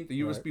what I mean? The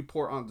USB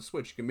port on the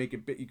Switch. You can make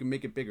it you can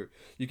make it bigger.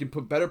 You can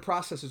put better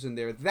processors in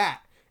there.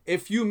 That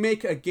if you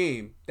make a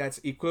game that's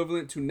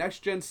equivalent to next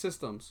gen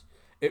systems,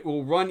 it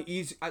will run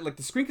easy. Like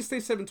the screen can stay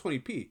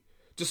 720p.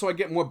 Just so I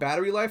get more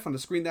battery life on the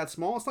screen that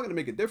small, it's not going to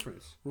make a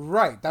difference.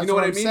 Right. That's you know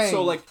what I mean? Saying.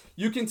 So, like,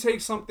 you can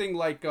take something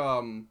like,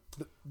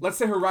 let's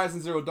say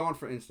Horizon Zero Dawn,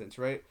 for instance,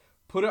 right?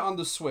 Put it on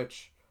the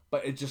Switch,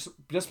 but it just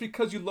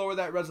because you lower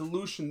that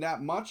resolution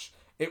that much,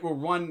 it will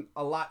run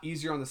a lot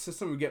easier on the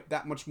system and get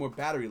that much more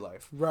battery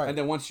life. Right. And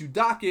then once you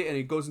dock it and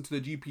it goes into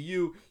the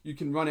GPU, you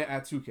can run it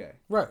at 2K.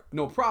 Right.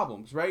 No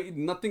problems, right?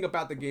 Nothing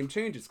about the game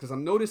changes. Because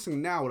I'm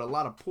noticing now with a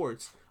lot of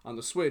ports on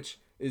the Switch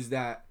is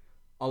that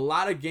a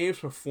lot of games'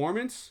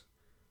 performance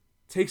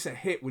takes a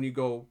hit when you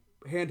go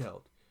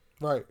handheld.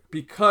 Right.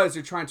 Because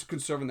you're trying to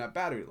conserve on that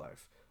battery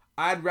life.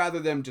 I'd rather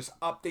them just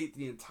update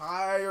the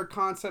entire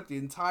concept, the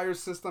entire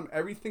system,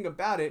 everything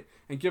about it,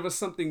 and give us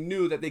something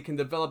new that they can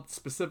develop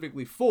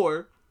specifically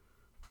for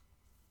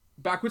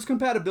backwards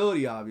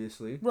compatibility,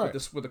 obviously, right.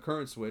 with the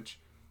current Switch.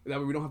 That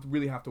way we don't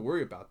really have to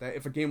worry about that.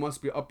 If a game wants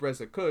to be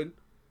up-res, it could.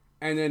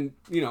 And then,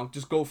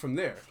 just go from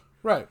there.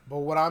 Right. But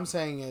what I'm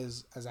saying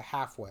is, as a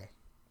halfway.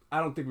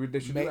 I don't think they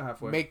should do it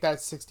halfway. Make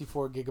that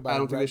 64 gigabyte. I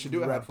don't think they should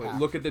do it halfway. Pack.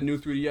 Look at the new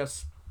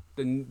 3DS,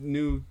 the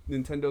new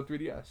Nintendo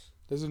 3DS.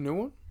 There's a new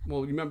one?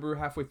 Well, you remember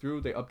halfway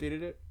through they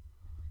updated it?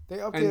 They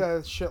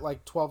updated that shit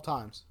like 12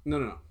 times.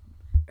 No.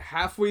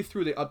 Halfway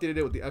through they updated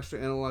it with the extra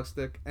analog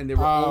stick, and there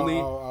were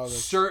only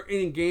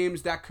certain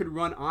games that could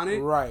run on it.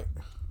 Right.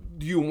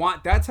 Do you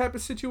want that type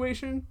of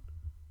situation?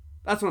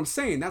 That's what I'm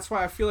saying. That's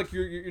why I feel like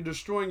you're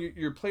destroying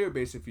your player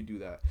base if you do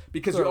that.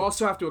 Because you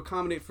also have to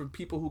accommodate for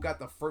people who got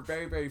the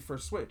very, very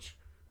first Switch.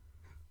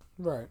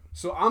 Right.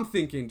 So I'm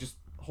thinking just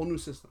a whole new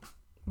system.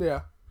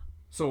 Yeah.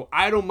 So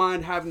I don't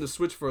mind having the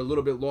Switch for a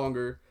little bit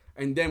longer,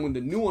 and then when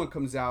the new one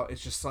comes out,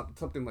 it's just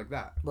something like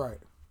that. Right.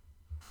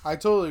 I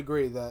totally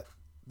agree that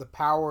the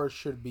power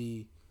should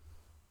be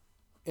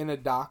in a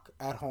dock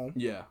at home.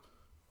 Yeah.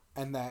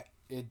 And that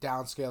it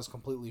downscales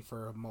completely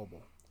for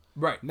mobile.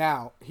 Right.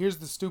 Now, here's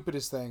the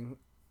stupidest thing,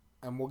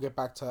 and we'll get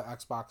back to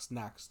Xbox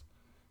next.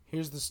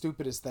 Here's the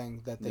stupidest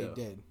thing that they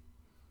did.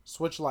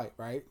 Switch Lite,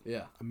 right?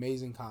 Yeah.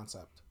 Amazing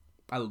concept.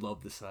 I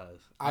love the size.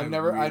 I've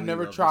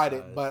never tried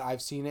it, but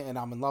I've seen it and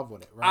I'm in love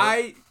with it,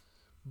 right?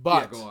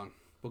 Yeah, go on.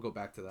 We'll go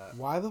back to that.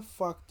 Why the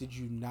fuck did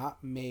you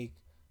not make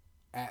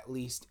at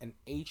least an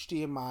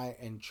HDMI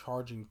and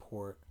charging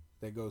port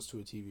that goes to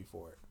a TV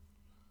for it?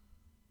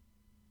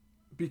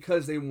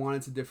 Because they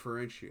wanted to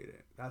differentiate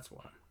it. That's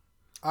why.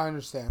 I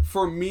understand.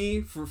 For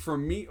me,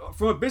 from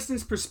a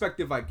business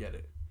perspective, I get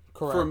it.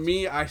 Correct. For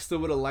me, I still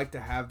would have liked to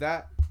have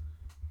that.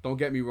 Don't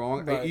get me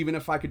wrong. Right. Even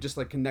if I could just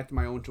connect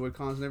my own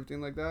Joy-Cons and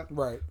everything like that.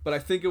 Right. But I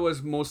think it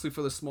was mostly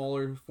for the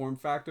smaller form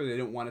factor. They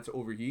didn't want it to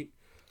overheat.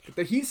 But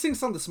the heat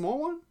sinks on the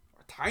small one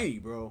are tiny,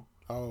 bro.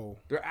 Oh.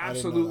 They're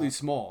absolutely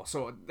small.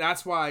 So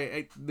that's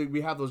why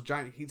we have those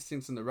giant heat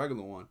sinks in the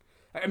regular one.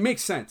 It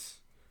makes sense.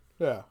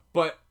 Yeah.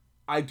 But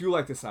I do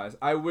like the size.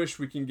 I wish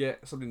we can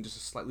get something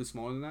just slightly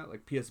smaller than that,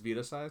 like PS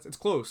Vita size. It's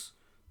close.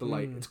 The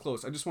Lite, it's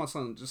close. I just want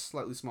something just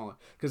slightly smaller.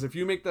 Because if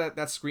you make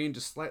that screen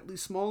just slightly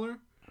smaller,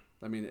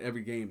 I mean,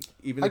 every game,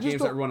 even the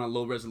games that run on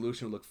low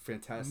resolution look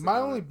fantastic. My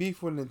only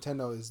beef with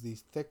Nintendo is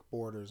these thick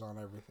borders on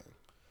everything.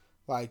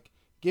 Like,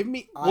 give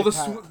me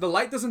iPad. Well, the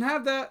Lite doesn't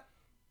have that.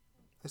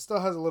 It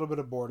still has a little bit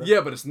of border.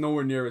 Yeah, but it's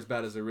nowhere near as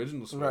bad as the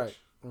original Switch.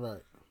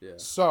 Right. Yeah.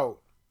 So,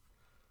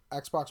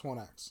 Xbox One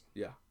X.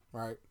 Yeah.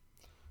 Right.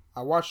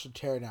 I watched a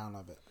teardown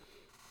of it.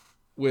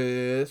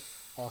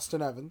 With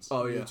Austin Evans.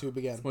 Oh, yeah. YouTube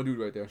again. That's my dude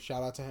right there.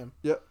 Shout out to him.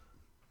 Yep.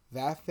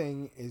 That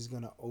thing is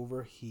going to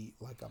overheat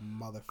like a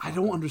motherfucker. I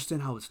don't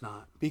understand how it's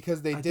not.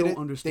 Because they did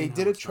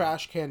a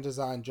trash can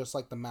design just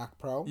like the Mac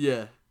Pro.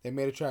 Yeah. They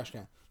made a trash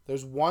can.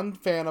 There's one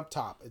fan up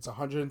top. It's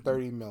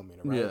 130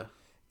 millimeter, right? Yeah.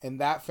 And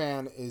that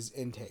fan is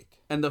intake.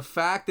 And the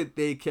fact that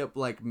they kept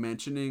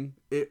mentioning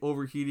it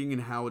overheating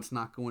and how it's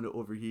not going to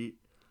overheat,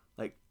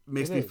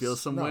 makes me feel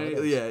some way.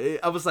 Yeah,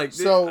 I was like...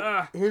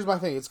 So, here's my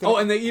thing. It's gonna... Oh,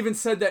 and they even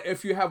said that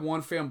if you have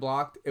one fan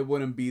blocked, it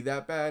wouldn't be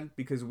that bad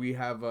because we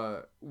have...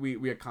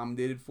 we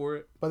accommodated for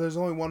it. But there's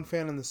only one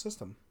fan in the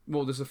system.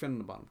 Well, there's a fan on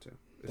the bottom, too.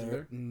 Isn't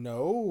there?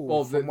 No.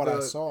 Well, from what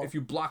I saw. If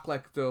you block,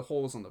 the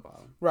holes on the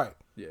bottom. Right.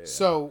 Yeah.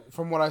 So,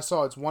 from what I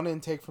saw, it's one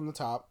intake from the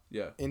top.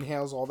 Yeah.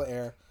 Inhales all the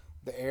air.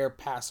 The air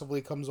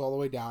passively comes all the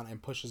way down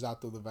and pushes out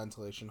through the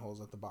ventilation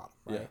holes at the bottom.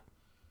 Right? Yeah.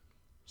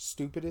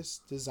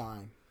 Stupidest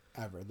design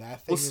ever.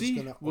 That thing is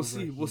gonna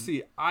overheat. We'll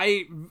see.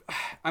 I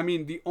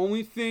mean, the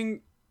only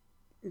thing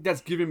that's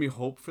giving me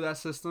hope for that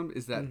system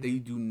is that they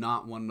do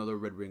not want another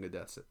Red Ring of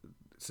Death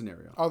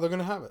scenario. Oh, they're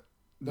gonna have it.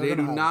 They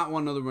do not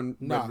want another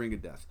Red Ring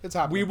of Death. It's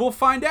happening. We will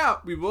find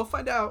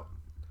out.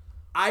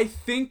 I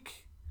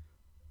think,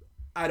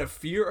 out of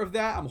fear of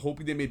that, I'm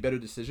hoping they made better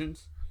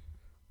decisions.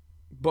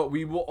 But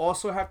we will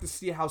also have to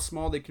see how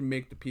small they can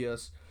make the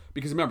PS.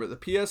 Because remember, the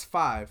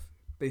PS5,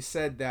 they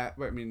said that...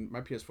 I mean,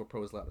 my PS4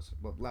 Pro is loud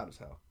as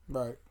hell.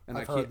 Right. And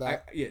I've heard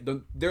that.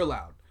 They're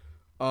loud.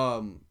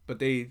 But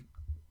they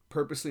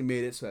purposely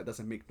made it so that it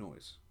doesn't make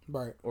noise.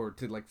 Right. Or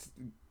to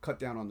cut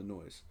down on the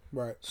noise.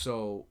 Right.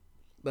 So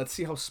let's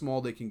see how small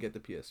they can get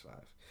the PS5.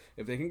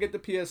 If they can get the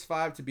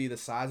PS5 to be the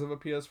size of a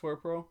PS4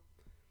 Pro,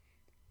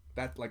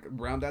 that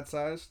around that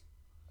size,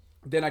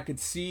 then I could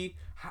see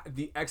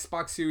the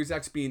Xbox Series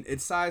X being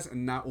its size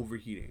and not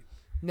overheating.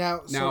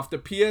 Now, if the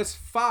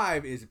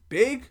PS5 is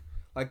big,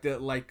 like the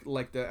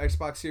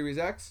Xbox Series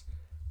X,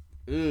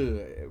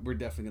 we're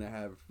definitely gonna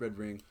have red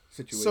ring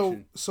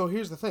situation. So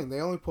here's the thing: they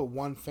only put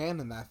one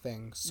fan in that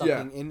thing,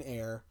 sucking in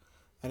air,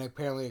 and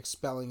apparently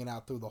expelling it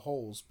out through the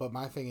holes. But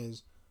my thing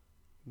is,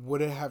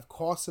 would it have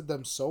costed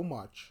them so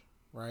much,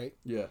 right?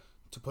 Yeah.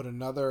 To put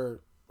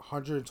another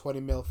 120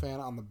 mil fan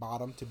on the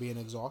bottom to be an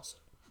exhaust?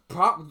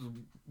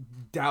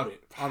 Doubt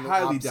it.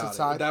 Highly doubt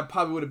it. That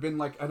probably would have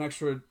been an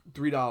extra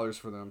 $3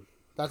 for them.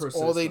 That's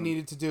all they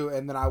needed to do,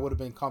 and then I would have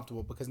been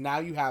comfortable because now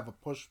you have a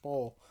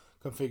push-pull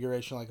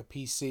configuration like a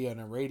PC and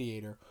a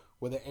radiator,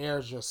 where the air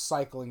is just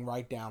cycling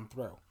right down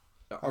through.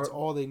 That's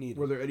all they needed.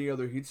 Were there any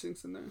other heat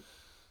sinks in there?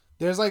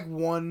 There's like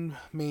one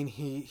main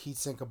heat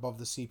sink above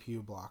the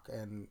CPU block,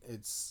 and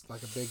it's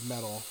like a big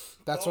metal.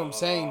 That's what I'm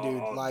saying,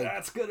 dude. Like,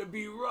 that's gonna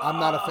be rough. I'm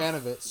not a fan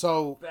of it.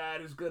 So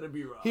that is gonna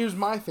be rough. Here's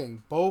my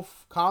thing: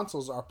 both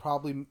consoles are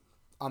probably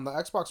on the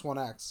Xbox One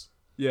X.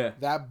 Yeah.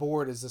 That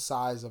board is the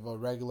size of a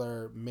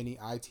regular mini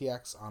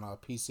ITX on a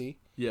PC.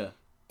 Yeah.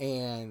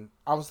 And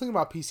I was thinking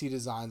about PC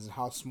designs and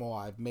how small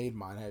I've made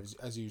mine,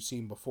 as you've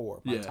seen before,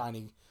 my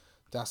tiny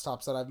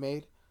desktops that I've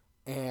made,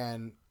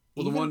 and.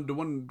 Well, the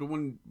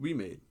one we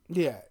made.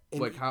 Yeah.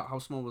 Like how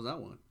small was that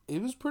one?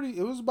 It was pretty.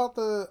 It was about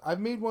I've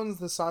made ones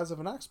the size of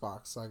an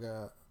Xbox, like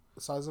the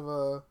size of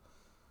a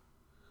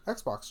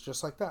Xbox,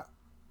 just like that.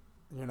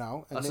 You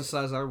know. And that's the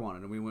size I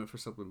wanted, and we went for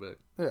something big.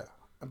 Yeah,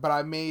 but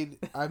I've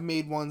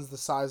made ones the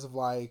size of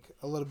like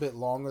a little bit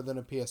longer than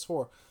a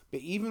PS4. But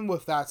even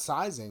with that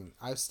sizing,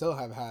 I still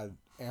have had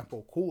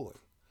ample cooling.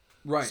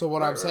 Right. So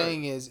what I'm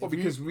saying is,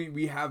 because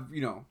we have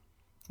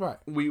Right.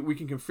 We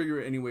can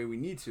configure it any way we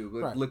need to,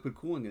 like liquid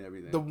cooling and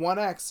everything. The One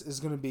X is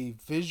going to be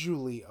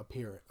visually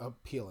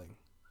appealing,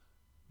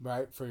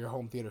 right, for your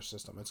home theater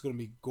system. It's going to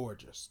be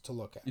gorgeous to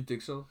look at. You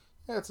think so?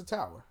 Yeah, it's a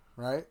tower,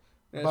 right?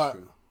 That's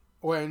true.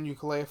 Or and you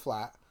can lay it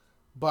flat,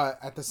 but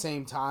at the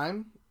same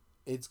time,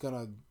 it's going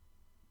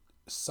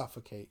to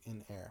suffocate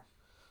in air.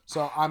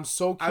 So I'm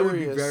so curious. I would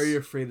be very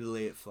afraid to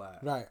lay it flat.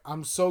 Right.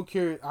 I'm so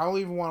curious. I don't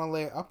even want to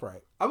lay it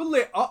upright. I would lay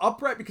it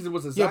upright because it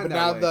was designed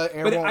that way. The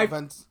air won't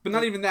vent. But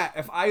not even that.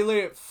 If I lay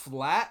it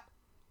flat,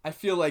 I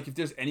feel like if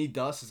there's any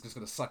dust, it's just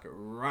going to suck it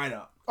right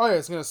up. Oh, yeah.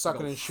 It's going to suck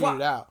it and shoot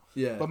it out.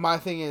 Yeah. But my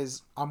thing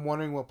is, I'm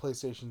wondering what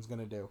PlayStation's going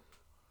to do.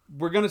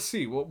 We're going to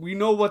see. Well, we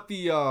know what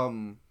the...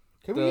 Can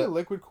we get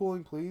liquid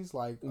cooling, please?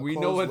 Like we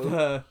know what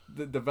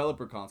the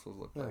developer consoles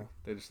look like.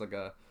 They're just like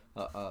a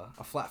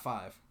flat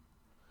 5.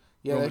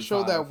 Yeah, Roman they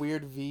showed 5. That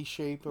weird V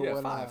shape or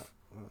whatnot. 5.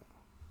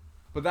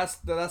 But that's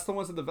the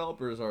ones the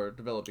developers are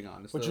developing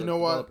on. It's but the you know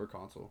developer what?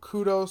 Console.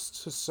 Kudos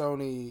to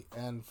Sony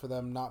and for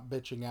them not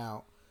bitching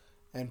out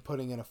and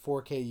putting in a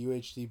 4K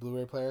UHD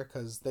Blu-ray player,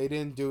 because they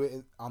didn't do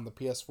it on the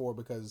PS4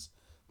 because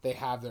they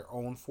have their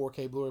own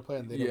 4K Blu-ray player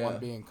and they didn't want to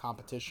be in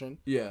competition.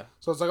 Yeah.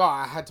 So it's like, oh,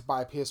 I had to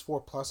buy a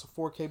PS4 plus a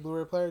 4K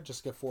Blu-ray player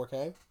just to get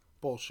 4K.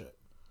 Bullshit.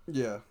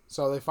 Yeah.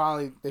 So they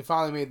finally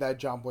made that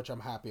jump, which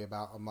I'm happy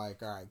about. I'm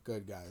like, all right,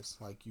 good guys.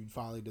 Like, you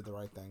finally did the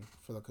right thing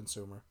for the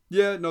consumer.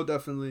 Yeah, no,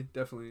 definitely.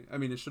 I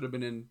mean, it should have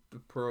been in the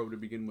Pro to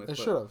begin with. It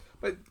should have.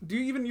 But do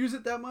you even use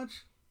it that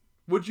much?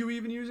 Would you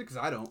even use it? Because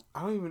I don't.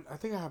 I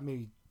think I have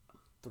maybe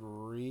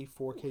 3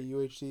 4K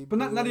UHD. But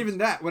not even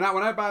that. When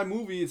I buy a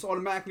movie, it's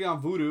automatically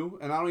on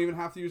Vudu, and I don't even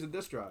have to use a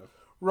disc drive.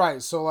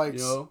 Right. So like,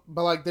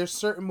 but like, there's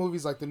certain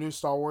movies like the new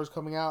Star Wars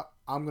coming out.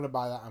 I'm gonna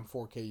buy that on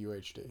 4K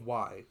UHD.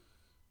 Why?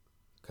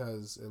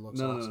 Because it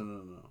looks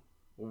awesome. No.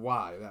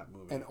 Why that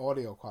movie? And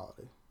audio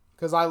quality.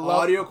 Because I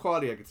love audio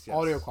quality. I could see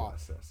audio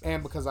quality, yes.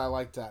 And because I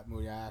liked that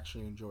movie, I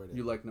actually enjoyed it.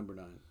 You like number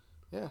 9?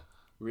 Yeah.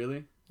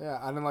 Really? Yeah,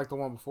 I didn't like the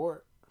one before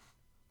it,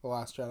 The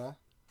Last Jedi.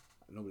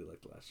 Nobody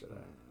liked The Last Jedi.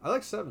 I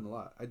like 7 a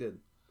lot. I did.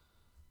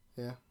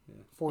 Yeah.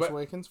 Force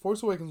Awakens.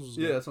 Force Awakens was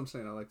good. Yeah, that's what I'm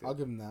saying. I liked it. I'll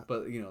give them that.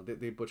 But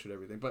they butchered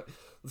everything. But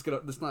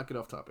let's not get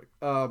off topic.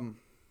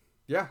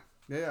 Yeah.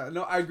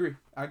 No, I agree.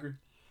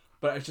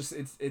 But it's just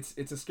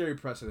it's a scary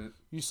precedent.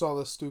 You saw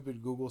the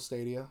stupid Google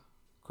Stadia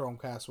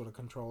Chromecast with a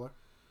controller.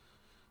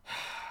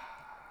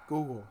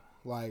 Google,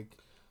 like,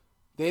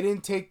 they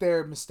didn't take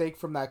their mistake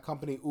from that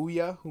company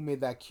Ouya, who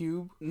made that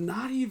cube.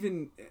 Not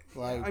even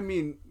like, I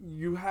mean,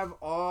 you have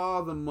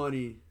all the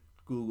money,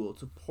 Google,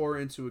 to pour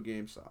into a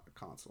game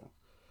console,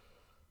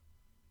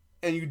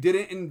 and you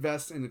didn't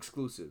invest in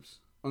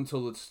exclusives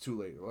until it's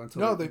too late.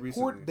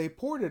 They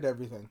ported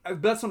everything.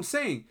 That's what I'm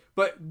saying.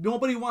 But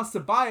nobody wants to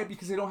buy it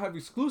because they don't have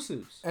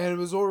exclusives. And it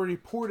was already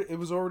ported. It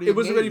was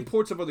already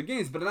ports of other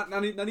games, but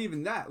not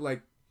even that.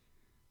 Like,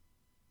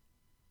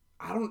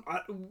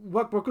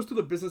 what goes through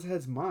the business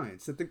head's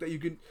minds to think that you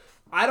can?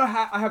 I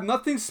have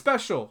nothing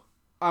special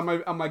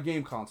on my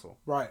game console.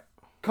 Right.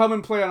 Come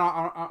and play on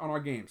our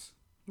games.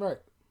 Right.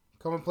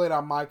 Come and play it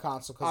on my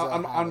console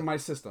on my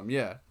system.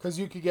 Yeah. Because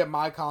you could get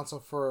my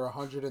console for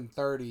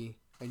 $130.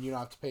 And you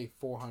don't have to pay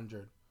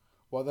 $400.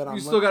 Well, then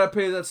you still gotta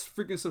pay that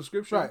freaking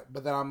subscription, right?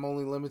 But then I'm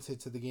only limited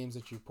to the games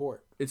that you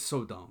port. It's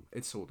so dumb.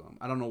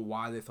 I don't know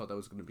why they thought that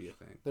was gonna be a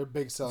thing. They're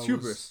big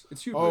sellers.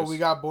 It's hubris. Oh, we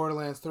got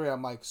Borderlands 3.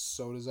 I'm like,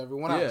 so does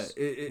everyone else.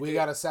 We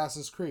got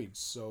Assassin's Creed.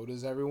 So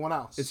does everyone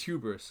else. It's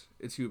hubris,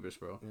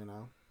 bro. You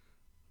know.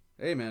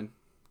 Hey, man,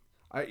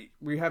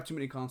 we have too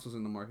many consoles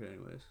in the market,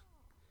 anyways.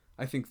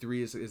 I think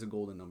 3 is a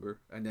golden number,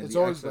 and then it's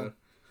always been.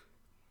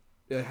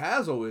 It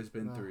has always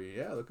been 3.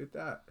 Yeah, look at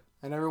that.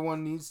 And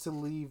everyone needs to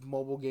leave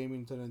mobile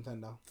gaming to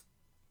Nintendo.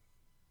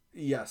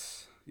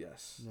 Yes.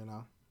 You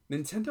know?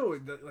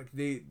 Nintendo, like,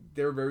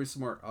 they're very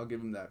smart. I'll give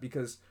them that.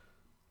 Because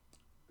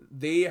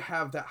they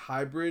have that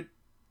hybrid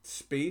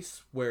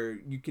space where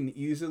you can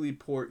easily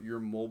port your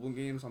mobile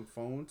games on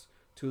phones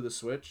to the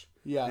Switch.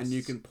 Yes. And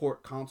you can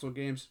port console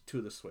games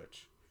to the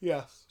Switch.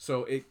 Yes.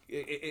 So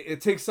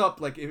it takes up,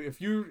 like,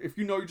 if you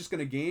know you're just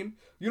gonna game,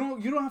 you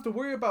don't have to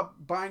worry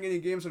about buying any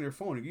games on your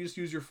phone. You can just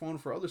use your phone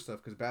for other stuff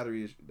because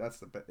battery that's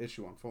the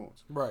issue on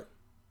phones. Right.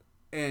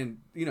 And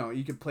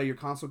you can play your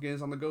console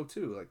games on the go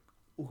too. Like,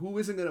 who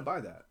isn't gonna buy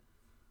that?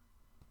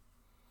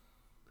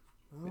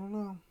 I don't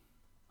know.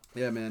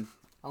 Yeah, man.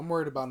 I'm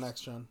worried about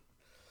next gen.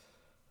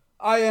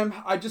 I am.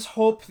 I just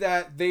hope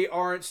that they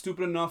aren't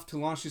stupid enough to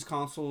launch these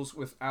consoles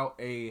without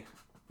a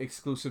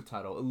exclusive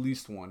title, at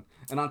least one.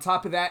 And on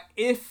top of that,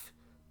 if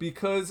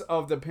because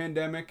of the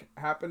pandemic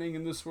happening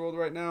in this world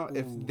right now,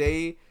 if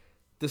they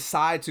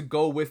decide to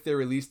go with their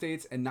release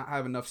dates and not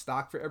have enough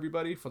stock for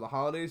everybody for the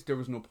holidays, there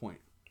was no point.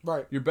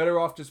 Right. You're better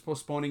off just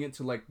postponing it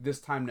to like this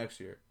time next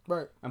year.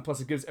 Right. And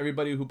plus, it gives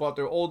everybody who bought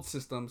their old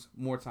systems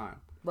more time.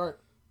 Right.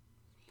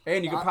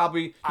 And you could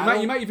probably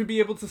you might even be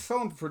able to sell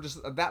them for just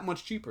that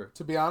much cheaper.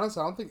 To be honest,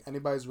 I don't think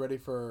anybody's ready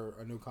for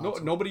a new console.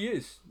 No, nobody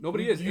is.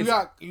 Nobody is. You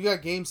got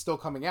games still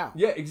coming out.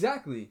 Yeah,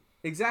 exactly.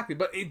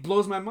 But it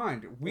blows my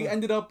mind. We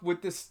ended up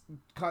with this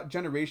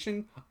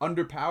generation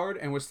underpowered,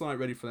 and we're still not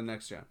ready for the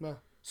next gen. Yeah.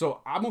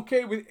 So I'm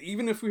okay with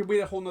even if we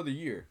wait a whole nother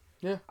year.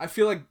 Yeah. I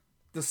feel like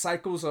the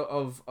cycles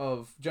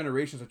of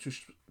generations are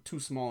too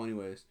small,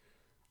 anyways.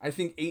 I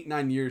think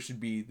 8-9 years should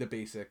be the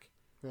basic.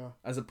 Yeah.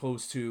 As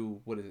opposed to,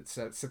 what is it,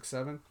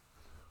 6-7?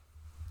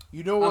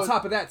 You know what? On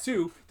top of that,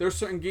 too, there are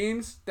certain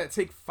games that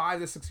take 5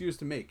 to 6 years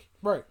to make.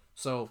 Right.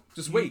 So,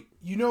 just wait.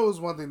 You know it was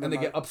one thing that... And they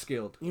get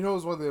upscaled. You know it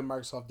was one thing that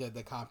Microsoft did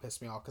that kind of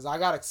pissed me off. Because I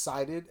got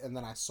excited, and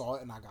then I saw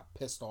it, and I got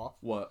pissed off.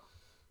 What?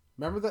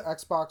 Remember the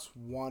Xbox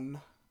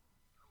One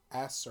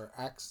S or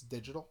X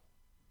digital?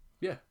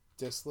 Yeah.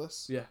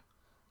 Discless? Yeah.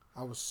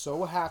 I was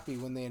so happy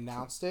when they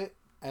announced it.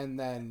 And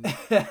then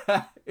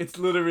it's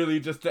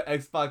literally just the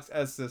Xbox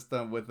S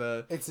system with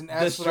a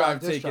disk drive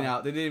taken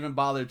out. They didn't even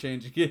bother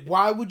changing it.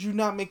 Why would you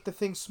not make the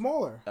thing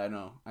smaller? I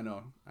know.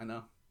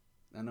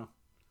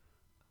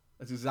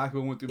 That's exactly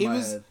what went through my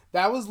head.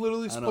 That was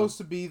literally supposed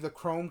to be the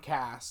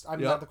Chromecast. I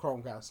mean, not the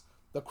Chromecast.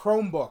 The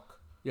Chromebook.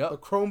 Yep. The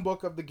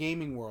Chromebook of the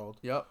gaming world.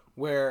 Yep.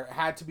 Where it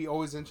had to be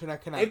always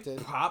internet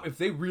connected. If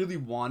they really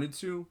wanted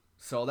to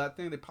sell that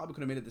thing, they probably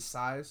could have made it the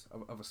size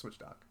of a Switch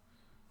dock.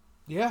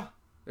 Yeah.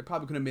 They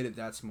probably could have made it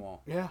that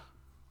small. Yeah.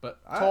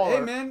 But, hey,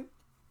 man,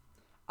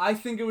 I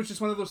think it was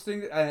just one of those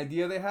things, an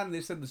idea they had, and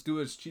they said, let's do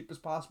it as cheap as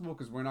possible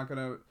because we're not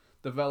going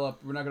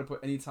to put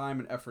any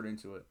time and effort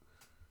into it.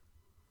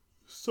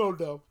 So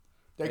dumb.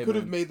 They could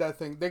have made that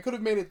thing. They could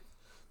have made it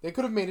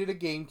a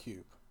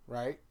GameCube,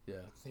 right?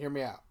 Yeah. Hear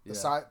me out.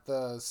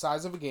 The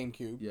size of a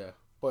GameCube. Yeah.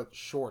 But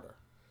shorter.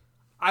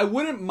 I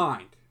wouldn't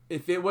mind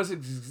if it was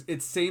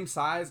its same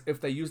size if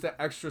they used that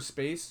extra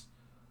space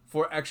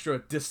for extra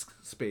disk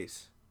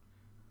space.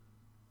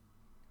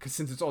 Because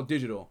since it's all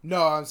digital.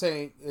 No, I'm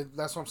saying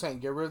that's what I'm saying.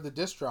 Get rid of the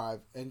disk drive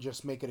and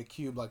just make it a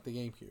cube like the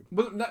GameCube.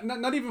 But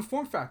not even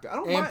form factor. I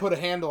don't. And put a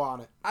handle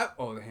on it.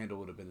 The handle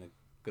would have been a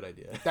good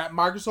idea. That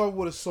Microsoft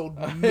would have sold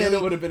millions.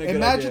 It would have been a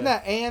good idea.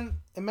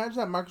 Imagine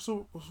that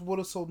Microsoft would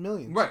have sold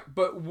millions. Right,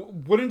 but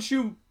wouldn't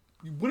you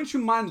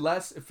mind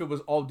less if it was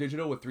all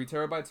digital with 3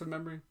 terabytes of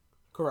memory?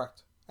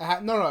 Correct. It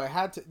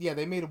had to. Yeah,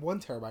 they made a 1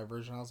 terabyte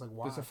version. I was like,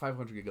 why? There's a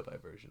 500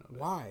 gigabyte version of it.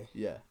 Why?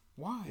 Yeah.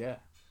 Why? Yeah.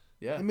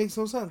 Yeah. It makes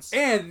no sense.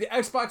 And the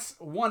Xbox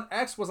One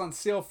X was on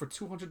sale for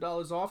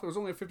 $200 off. It was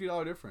only a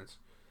 $50 difference.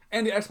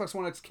 And the Xbox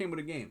One X came with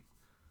a game.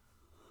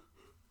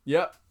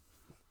 Yep.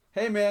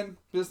 Hey, man.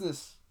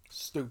 Business.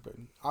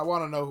 Stupid. I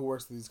want to know who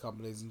works at these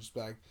companies and just be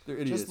like, they're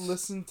idiots. Just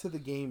listen to the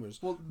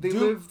gamers. Well, they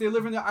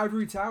live in the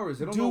ivory towers.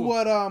 They don't know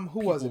what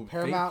who was it?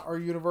 Paramount or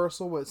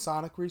Universal with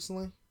Sonic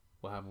recently?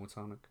 What happened with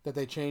Sonic? That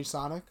they changed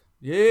Sonic?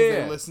 Yeah.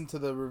 They listen to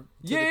the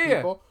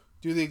people.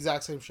 Do the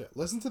exact same shit.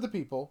 Listen to the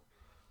people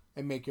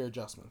and make your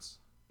adjustments.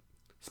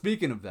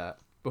 Speaking of that,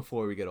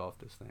 before we get off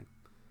this thing,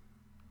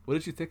 what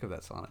did you think of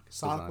that Sonic?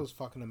 Sonic was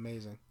fucking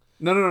amazing.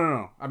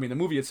 No. I mean, the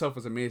movie itself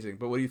was amazing,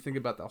 but what do you think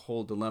about the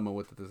whole dilemma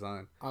with the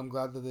design? I'm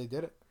glad that they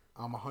did it.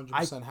 I'm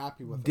 100%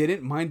 happy with it.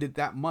 Didn't mind it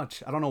that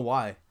much. I don't know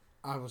why.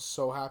 I was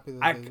so happy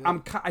that they did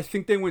it. I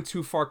think they went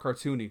too far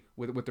cartoony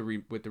with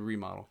the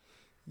remodel.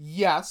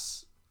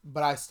 Yes,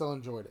 but I still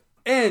enjoyed it.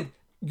 And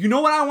you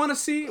know what I want to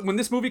see when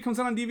this movie comes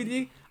out on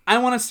DVD? I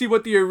want to see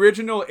what the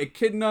original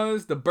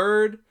Echidnas, the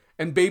bird,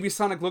 and Baby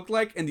Sonic looked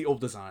like in the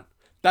old design.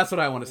 That's what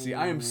I want to see.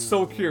 I am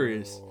so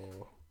curious.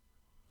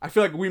 I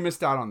feel like we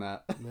missed out on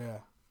that. Yeah.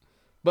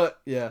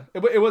 But yeah,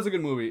 it was a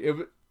good movie.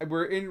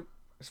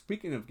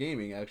 Speaking of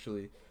gaming,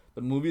 actually,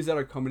 the movies that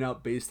are coming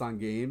out based on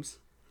games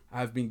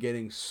have been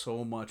getting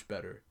so much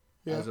better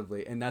as of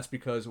late. And that's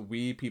because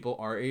we, people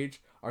our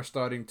age, are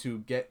starting to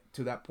get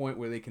to that point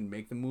where they can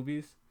make the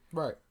movies.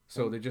 Right.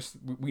 So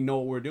we know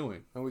what we're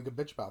doing. And we could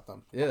bitch about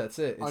them. Yeah, that's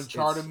it.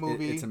 Uncharted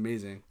movie. It's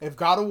amazing. If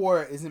God of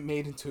War isn't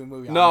made into a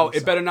movie, no,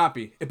 it better not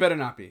be. It better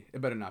not be.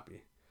 It better not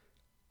be.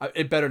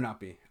 It better not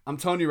be. I'm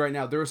telling you right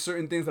now, there are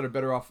certain things that are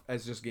better off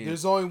as just games.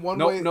 There's only one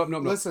way. No.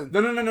 Listen.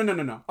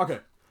 No. Okay.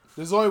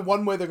 There's only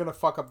one way they're gonna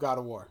fuck up God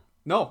of War.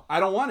 No,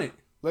 I don't want it.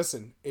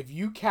 Listen, if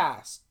you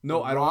cast I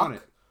don't want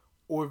it.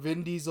 Or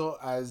Vin Diesel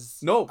as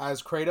Nope.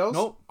 as Kratos,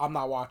 Nope. I'm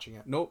not watching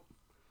it. Nope.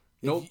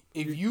 Nope.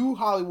 If you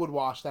Hollywood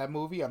watch that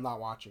movie, I'm not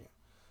watching it.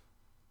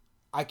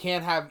 I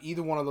can't have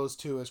either one of those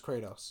two as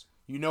Kratos.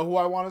 You know who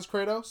I want as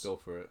Kratos? Go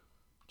for it.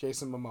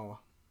 Jason Momoa.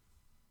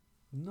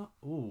 No.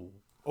 Ooh.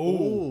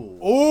 Ooh.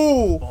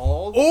 Ooh.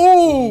 Balls?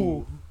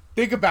 Ooh.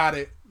 Think about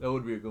it. That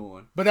would be a good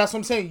one. But that's what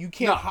I'm saying. You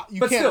can't. No,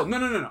 but still,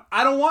 no.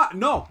 I don't want.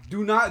 No,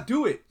 do not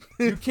do it.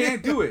 You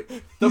can't do it.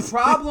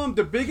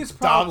 The biggest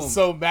problem. I'm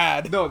so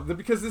mad. No,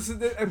 because this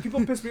is and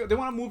people piss me off. They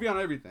want a movie on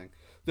everything.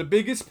 The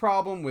biggest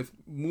problem with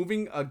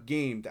moving a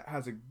game that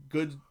has a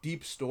good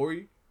deep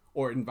story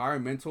or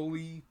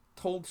environmentally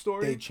told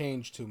story, they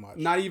change too much.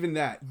 Not even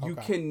that. You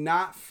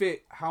cannot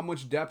fit how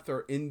much depth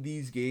are in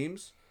these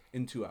games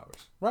in 2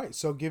 hours. Right.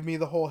 So give me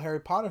the whole Harry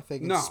Potter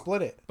thing and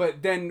split it.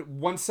 But then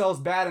one sells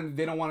bad and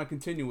they don't want to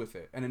continue with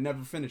it and it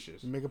never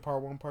finishes. Make a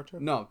part 1, part 2?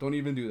 No, don't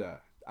even do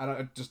that.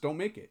 Just don't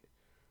make it.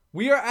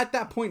 We are at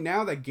that point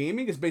now that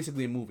gaming is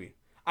basically a movie.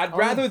 I'd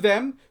rather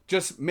them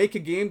just make a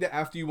game that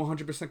after you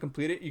 100%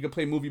 complete it, you can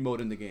play movie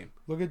mode in the game.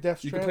 Look at Death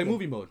Stranding. You can play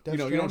movie mode. You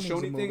don't show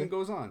anything and it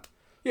goes on.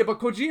 Yeah, but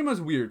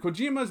Kojima's weird.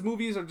 Kojima's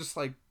movies are just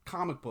like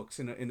comic books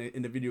in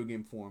a video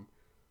game form.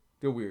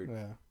 They're weird.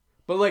 Yeah.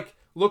 But like,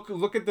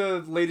 look at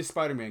the latest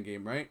Spider-Man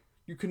game, right?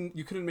 You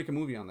couldn't make a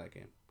movie on that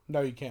game. No,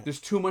 you can't. There's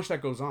too much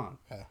that goes on.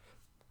 Yeah.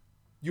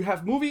 You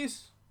have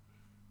movies.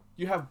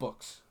 You have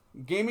books.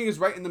 Gaming is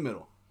right in the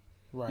middle.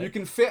 Right. You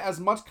can fit as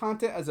much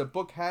content as a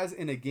book has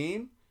in a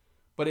game,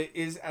 but it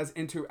is as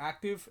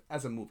interactive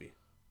as a movie.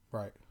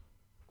 Right.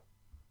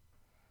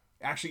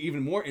 Actually,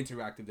 even more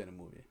interactive than a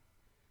movie.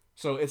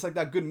 So it's like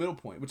that good middle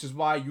point, which is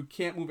why you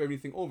can't move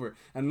everything over.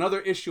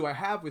 Another issue I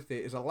have with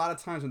it is a lot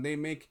of times when they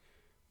make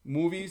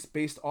movies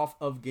based off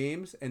of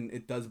games and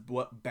it does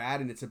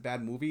bad and it's a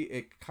bad movie,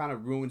 it kind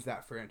of ruins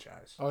that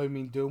franchise. Oh, you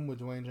mean Doom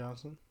with Dwayne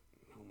Johnson?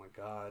 Oh my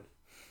god.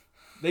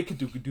 They could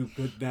do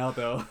good now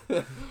though.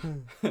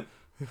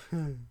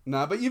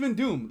 Nah, but even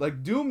Doom.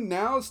 Like Doom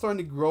now is starting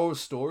to grow a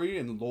story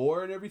and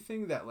lore and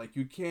everything that like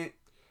you can't,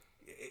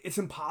 it's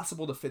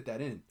impossible to fit that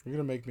in. You're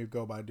gonna make me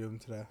go buy Doom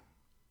today.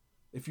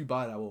 If you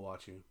buy it, I will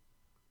watch you.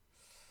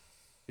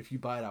 If you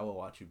buy it, I will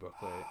watch you, bro.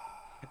 Play it.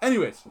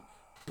 Anyways,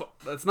 but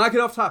let's not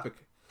get off topic.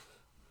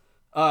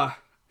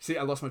 See,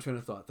 I lost my train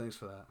of thought. Thanks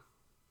for that.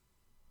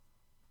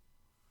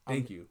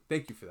 Thank you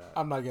for that.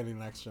 I'm not getting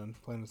next gen.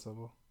 Plain and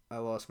simple. I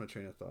lost my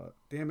train of thought.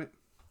 Damn it.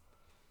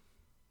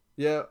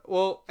 Yeah.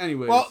 Well,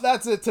 anyways. Well,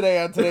 that's it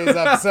today on today's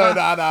episode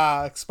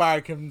on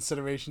expired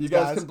considerations. You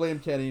guys can blame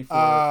Kenny for ruining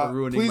my train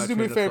of thought. Please do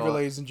me a favor,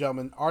 ladies and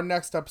gentlemen. Our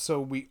next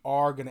episode, we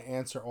are going to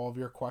answer all of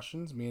your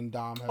questions. Me and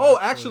Dom have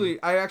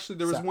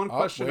there was one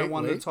question I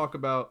wanted to talk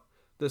about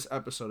this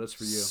episode. That's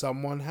for you.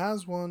 Someone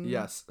has one.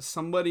 Yes.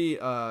 Somebody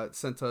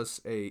sent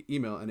us a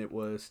email, and it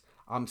was,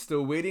 I'm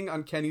still waiting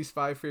on Kenny's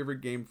 5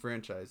 favorite game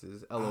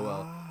franchises.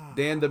 LOL.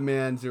 Dan the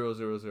Man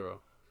 000.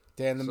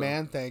 Dan the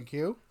Man, thank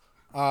you.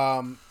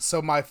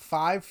 So my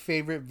 5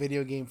 favorite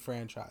video game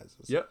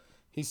franchises. Yep.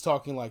 He's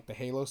talking like the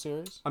Halo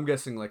series. I'm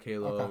guessing like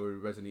Halo or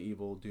Resident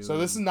Evil, Doom. So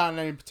this is not in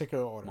any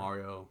particular order.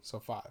 Mario. So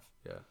 5.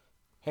 Yeah.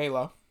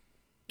 Halo.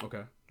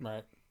 Okay.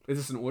 Right. Is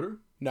this in order?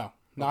 No,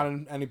 not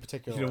in any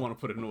particular order. You don't want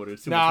to put it in order.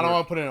 No, I don't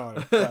want to put it in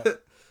order.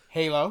 But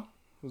Halo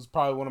was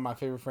probably one of my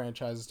favorite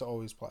franchises to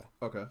always play.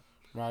 Okay.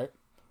 Right.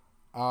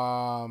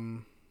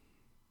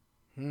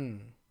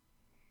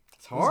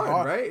 It's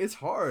hard, right? It's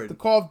hard. The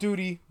Call of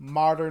Duty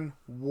Modern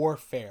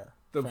Warfare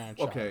franchise.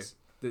 Okay.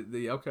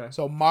 Okay.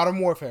 So Modern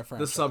Warfare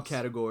franchise. The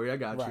subcategory. I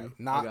got you.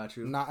 I got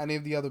you. Not any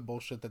of the other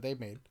bullshit that they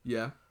made.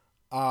 Yeah.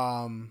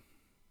 Come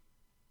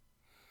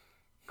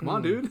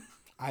on, dude.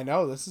 I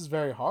know this is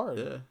very hard.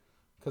 Yeah.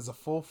 Because a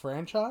full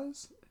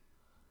franchise.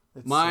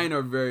 Mine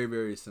are very,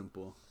 very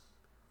simple.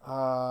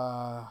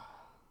 Like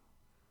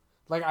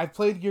I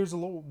played Gears of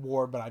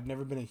War, but I've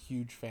never been a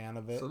huge fan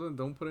of it. So then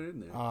don't put it in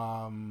there.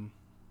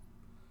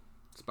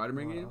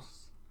 Spider-Man games?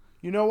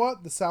 You know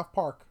what? The South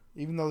Park.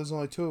 Even though there's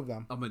only 2 of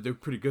them. I mean, they're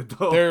pretty good,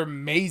 though. They're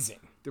amazing.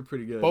 They're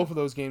pretty good. Both of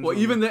those games. Well,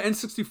 even the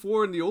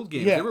N64 and the old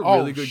games, they were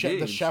really good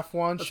games. The Chef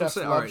one, Chef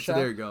Love Alright, Chef. so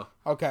there you go.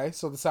 Okay,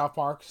 so the South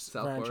Park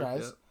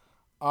franchise.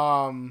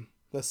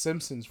 The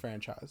Simpsons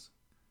franchise.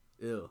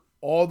 Ew.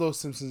 All those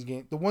Simpsons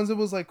games. The ones that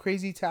was like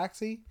Crazy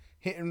Taxi,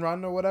 Hit and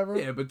Run or whatever.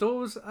 Yeah, but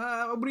those,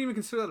 I wouldn't even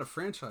consider that a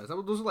franchise.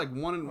 Those are like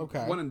one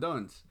and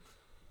dones.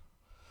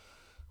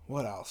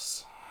 What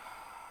else?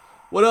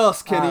 What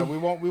else, Kenny? We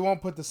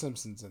won't put the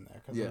Simpsons in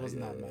there because it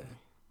wasn't that many.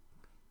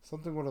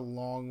 Something with a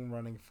long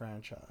running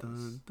franchise. Well,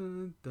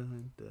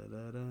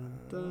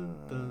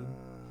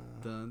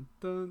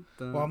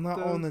 I'm not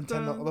on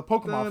Nintendo. The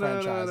Pokemon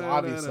franchise,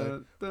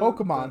 obviously.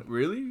 Pokemon.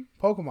 Really?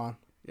 Pokemon.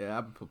 Yeah,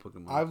 I put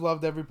Pokemon. I've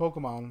loved every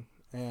Pokemon,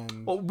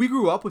 and well, we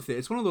grew up with it.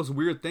 It's one of those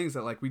weird things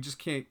that like we just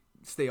can't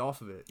stay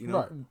off of it. You know,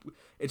 right.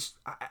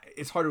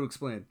 It's hard to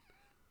explain.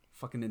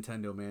 Fucking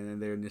Nintendo, man,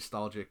 and their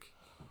nostalgic.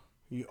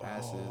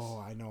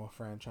 I know a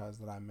franchise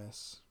that I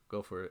miss.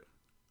 Go for it.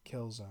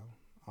 Killzone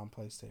on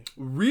PlayStation.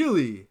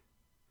 Really?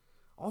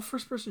 All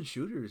first-person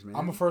shooters, man.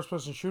 I'm a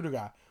first-person shooter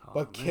guy.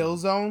 But man.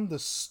 Killzone, the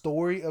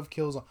story of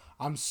Killzone,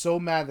 I'm so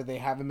mad that they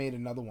haven't made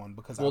another one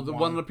because the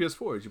one on the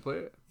PS4, did you play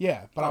it?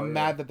 Yeah, but I'm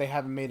mad that they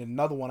haven't made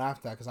another one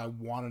after that because I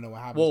want to know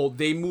what happens. Well,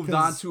 they moved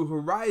on to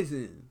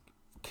Horizon.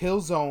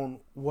 Killzone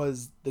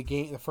was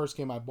the first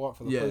game I bought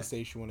for the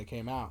PlayStation when it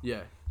came out.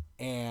 Yeah.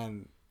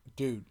 And,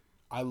 dude,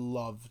 I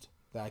loved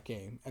that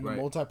game. And the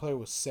multiplayer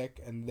was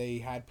sick, and they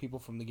had people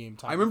from the game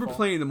Titanfall. I remember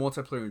playing the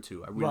multiplayer in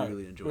 2. I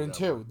really enjoyed that.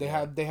 In 2.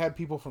 They had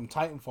people from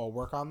Titanfall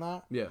work on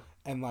that. Yeah.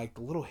 And, like,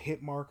 the little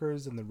hit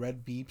markers and the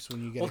red beeps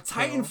when you get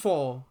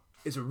Titanfall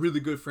is a really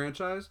good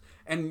franchise,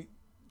 and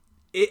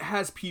it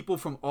has people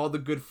from all the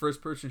good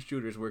first-person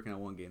shooters working on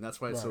one game.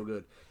 That's why it's so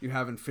good. You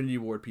have Infinity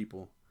Ward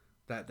people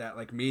that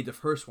like made the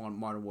first one,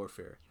 Modern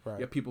Warfare. Right.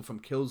 You have people from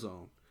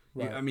Killzone.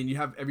 Right. You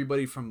have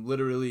everybody from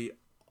literally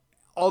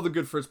all the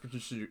good first-person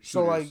shooters.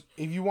 So, like,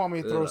 if you want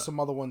me to throw some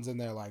other ones in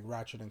there, like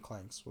Ratchet and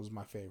Clanks was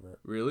my favorite.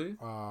 Really?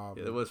 Yeah,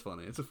 it was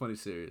funny. It's a funny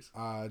series.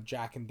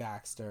 Jak and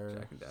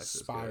Daxter,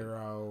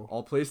 Spyro.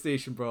 All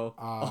PlayStation, bro.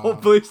 All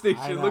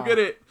PlayStation. Look at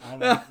it. I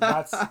know.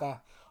 That's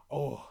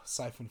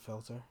Siphon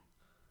Filter.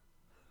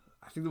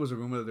 I think there was a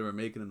rumor that they were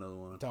making another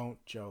one.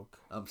 Don't joke.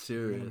 I'm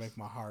serious. You're gonna make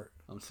my heart.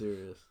 I'm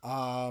serious.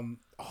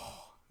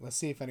 Let's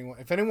see if anyone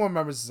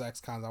remembers this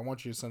XCons. I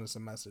want you to send us a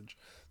message.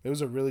 There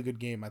was a really good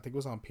game. I think it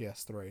was on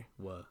PS3.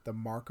 What? The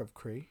Mark of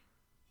Kree.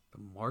 The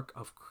Mark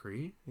of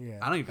Kree? Yeah.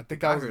 I don't even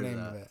think that was the name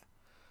of it.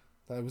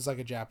 It was like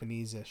a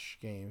Japanese-ish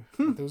game. I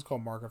think it was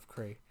called Mark of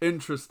Kree.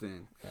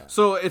 Interesting. Yeah.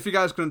 So if you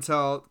guys couldn't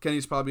tell,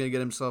 Kenny's probably gonna get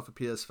himself a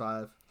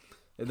PS5,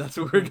 and that's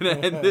where we're gonna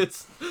end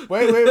this.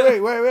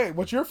 Wait.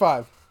 What's your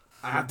 5?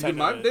 I have to get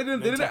my. They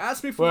didn't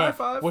ask me for my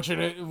 5. What's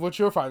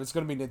your 5? It's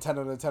gonna be Nintendo.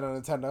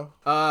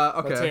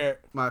 Okay. Let's hear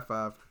it. My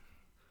 5.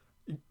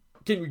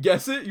 Can you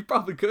guess it? You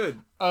probably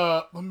could.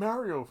 The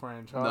Mario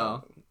franchise.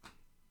 No.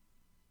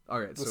 All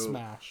right. The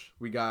Smash.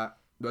 We got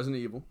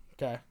Resident Evil.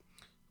 Okay.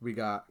 We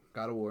got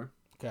God of War.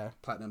 Okay.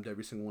 Platinumed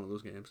every single one of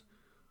those games.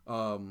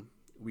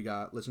 We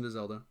got Legend of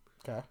Zelda.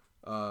 Okay.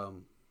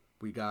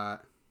 We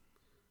got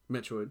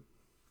Metroid.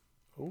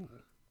 Ooh.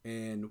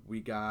 And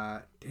we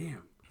got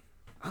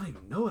I don't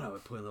even know what I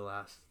would put in the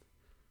last.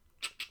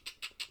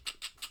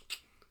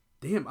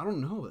 Damn, I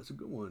don't know. That's a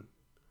good one.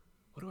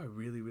 What do I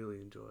really, really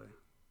enjoy?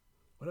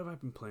 What have I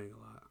been playing a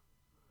lot?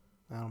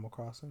 Animal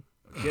Crossing.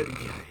 I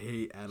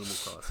hate Animal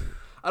Crossing.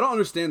 I don't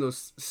understand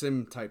those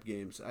sim type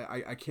games.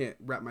 I can't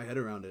wrap my head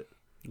around it.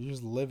 You're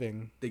just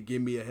living. They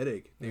give me a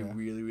headache. They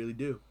really, really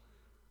do.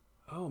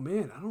 Oh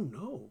man, I don't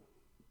know.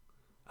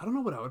 I don't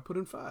know what I would put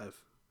in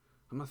 5.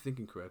 I'm not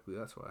thinking correctly.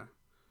 That's why.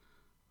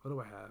 What do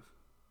I have?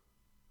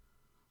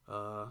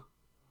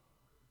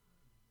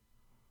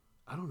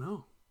 I don't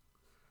know.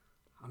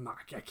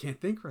 I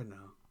can't think right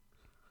now.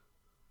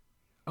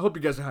 I hope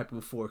you guys are happy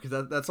with 4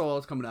 because that's all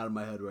that's coming out of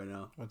my head right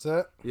now. That's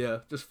it? Yeah,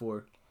 just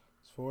 4.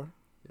 It's 4?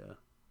 Yeah.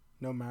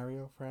 No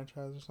Mario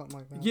franchise or something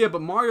like that? Yeah,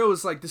 but Mario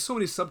is like, there's so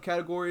many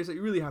subcategories that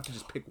you really have to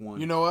just pick one.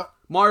 You know what?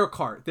 Mario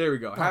Kart. There we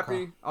go. Okay.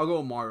 Happy? I'll go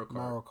with Mario Kart.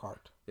 Mario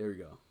Kart. There we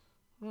go.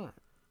 All right.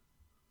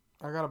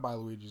 I gotta buy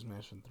Luigi's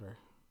Mansion 3.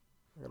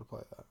 I gotta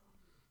play that.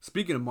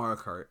 Speaking of Mario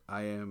Kart,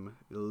 I am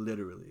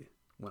literally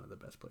one of the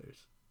best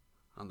players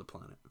on the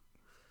planet.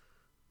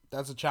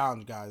 That's a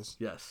challenge, guys.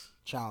 Yes.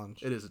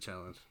 Challenge. It is a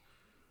challenge.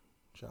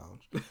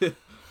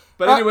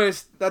 But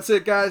anyways, that's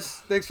it,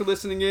 guys. Thanks for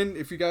listening in.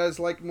 If you guys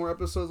like more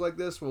episodes like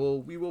this,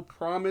 we will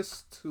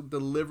promise to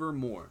deliver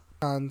more.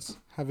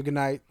 Have a good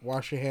night.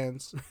 Wash your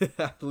hands.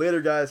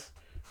 Later, guys.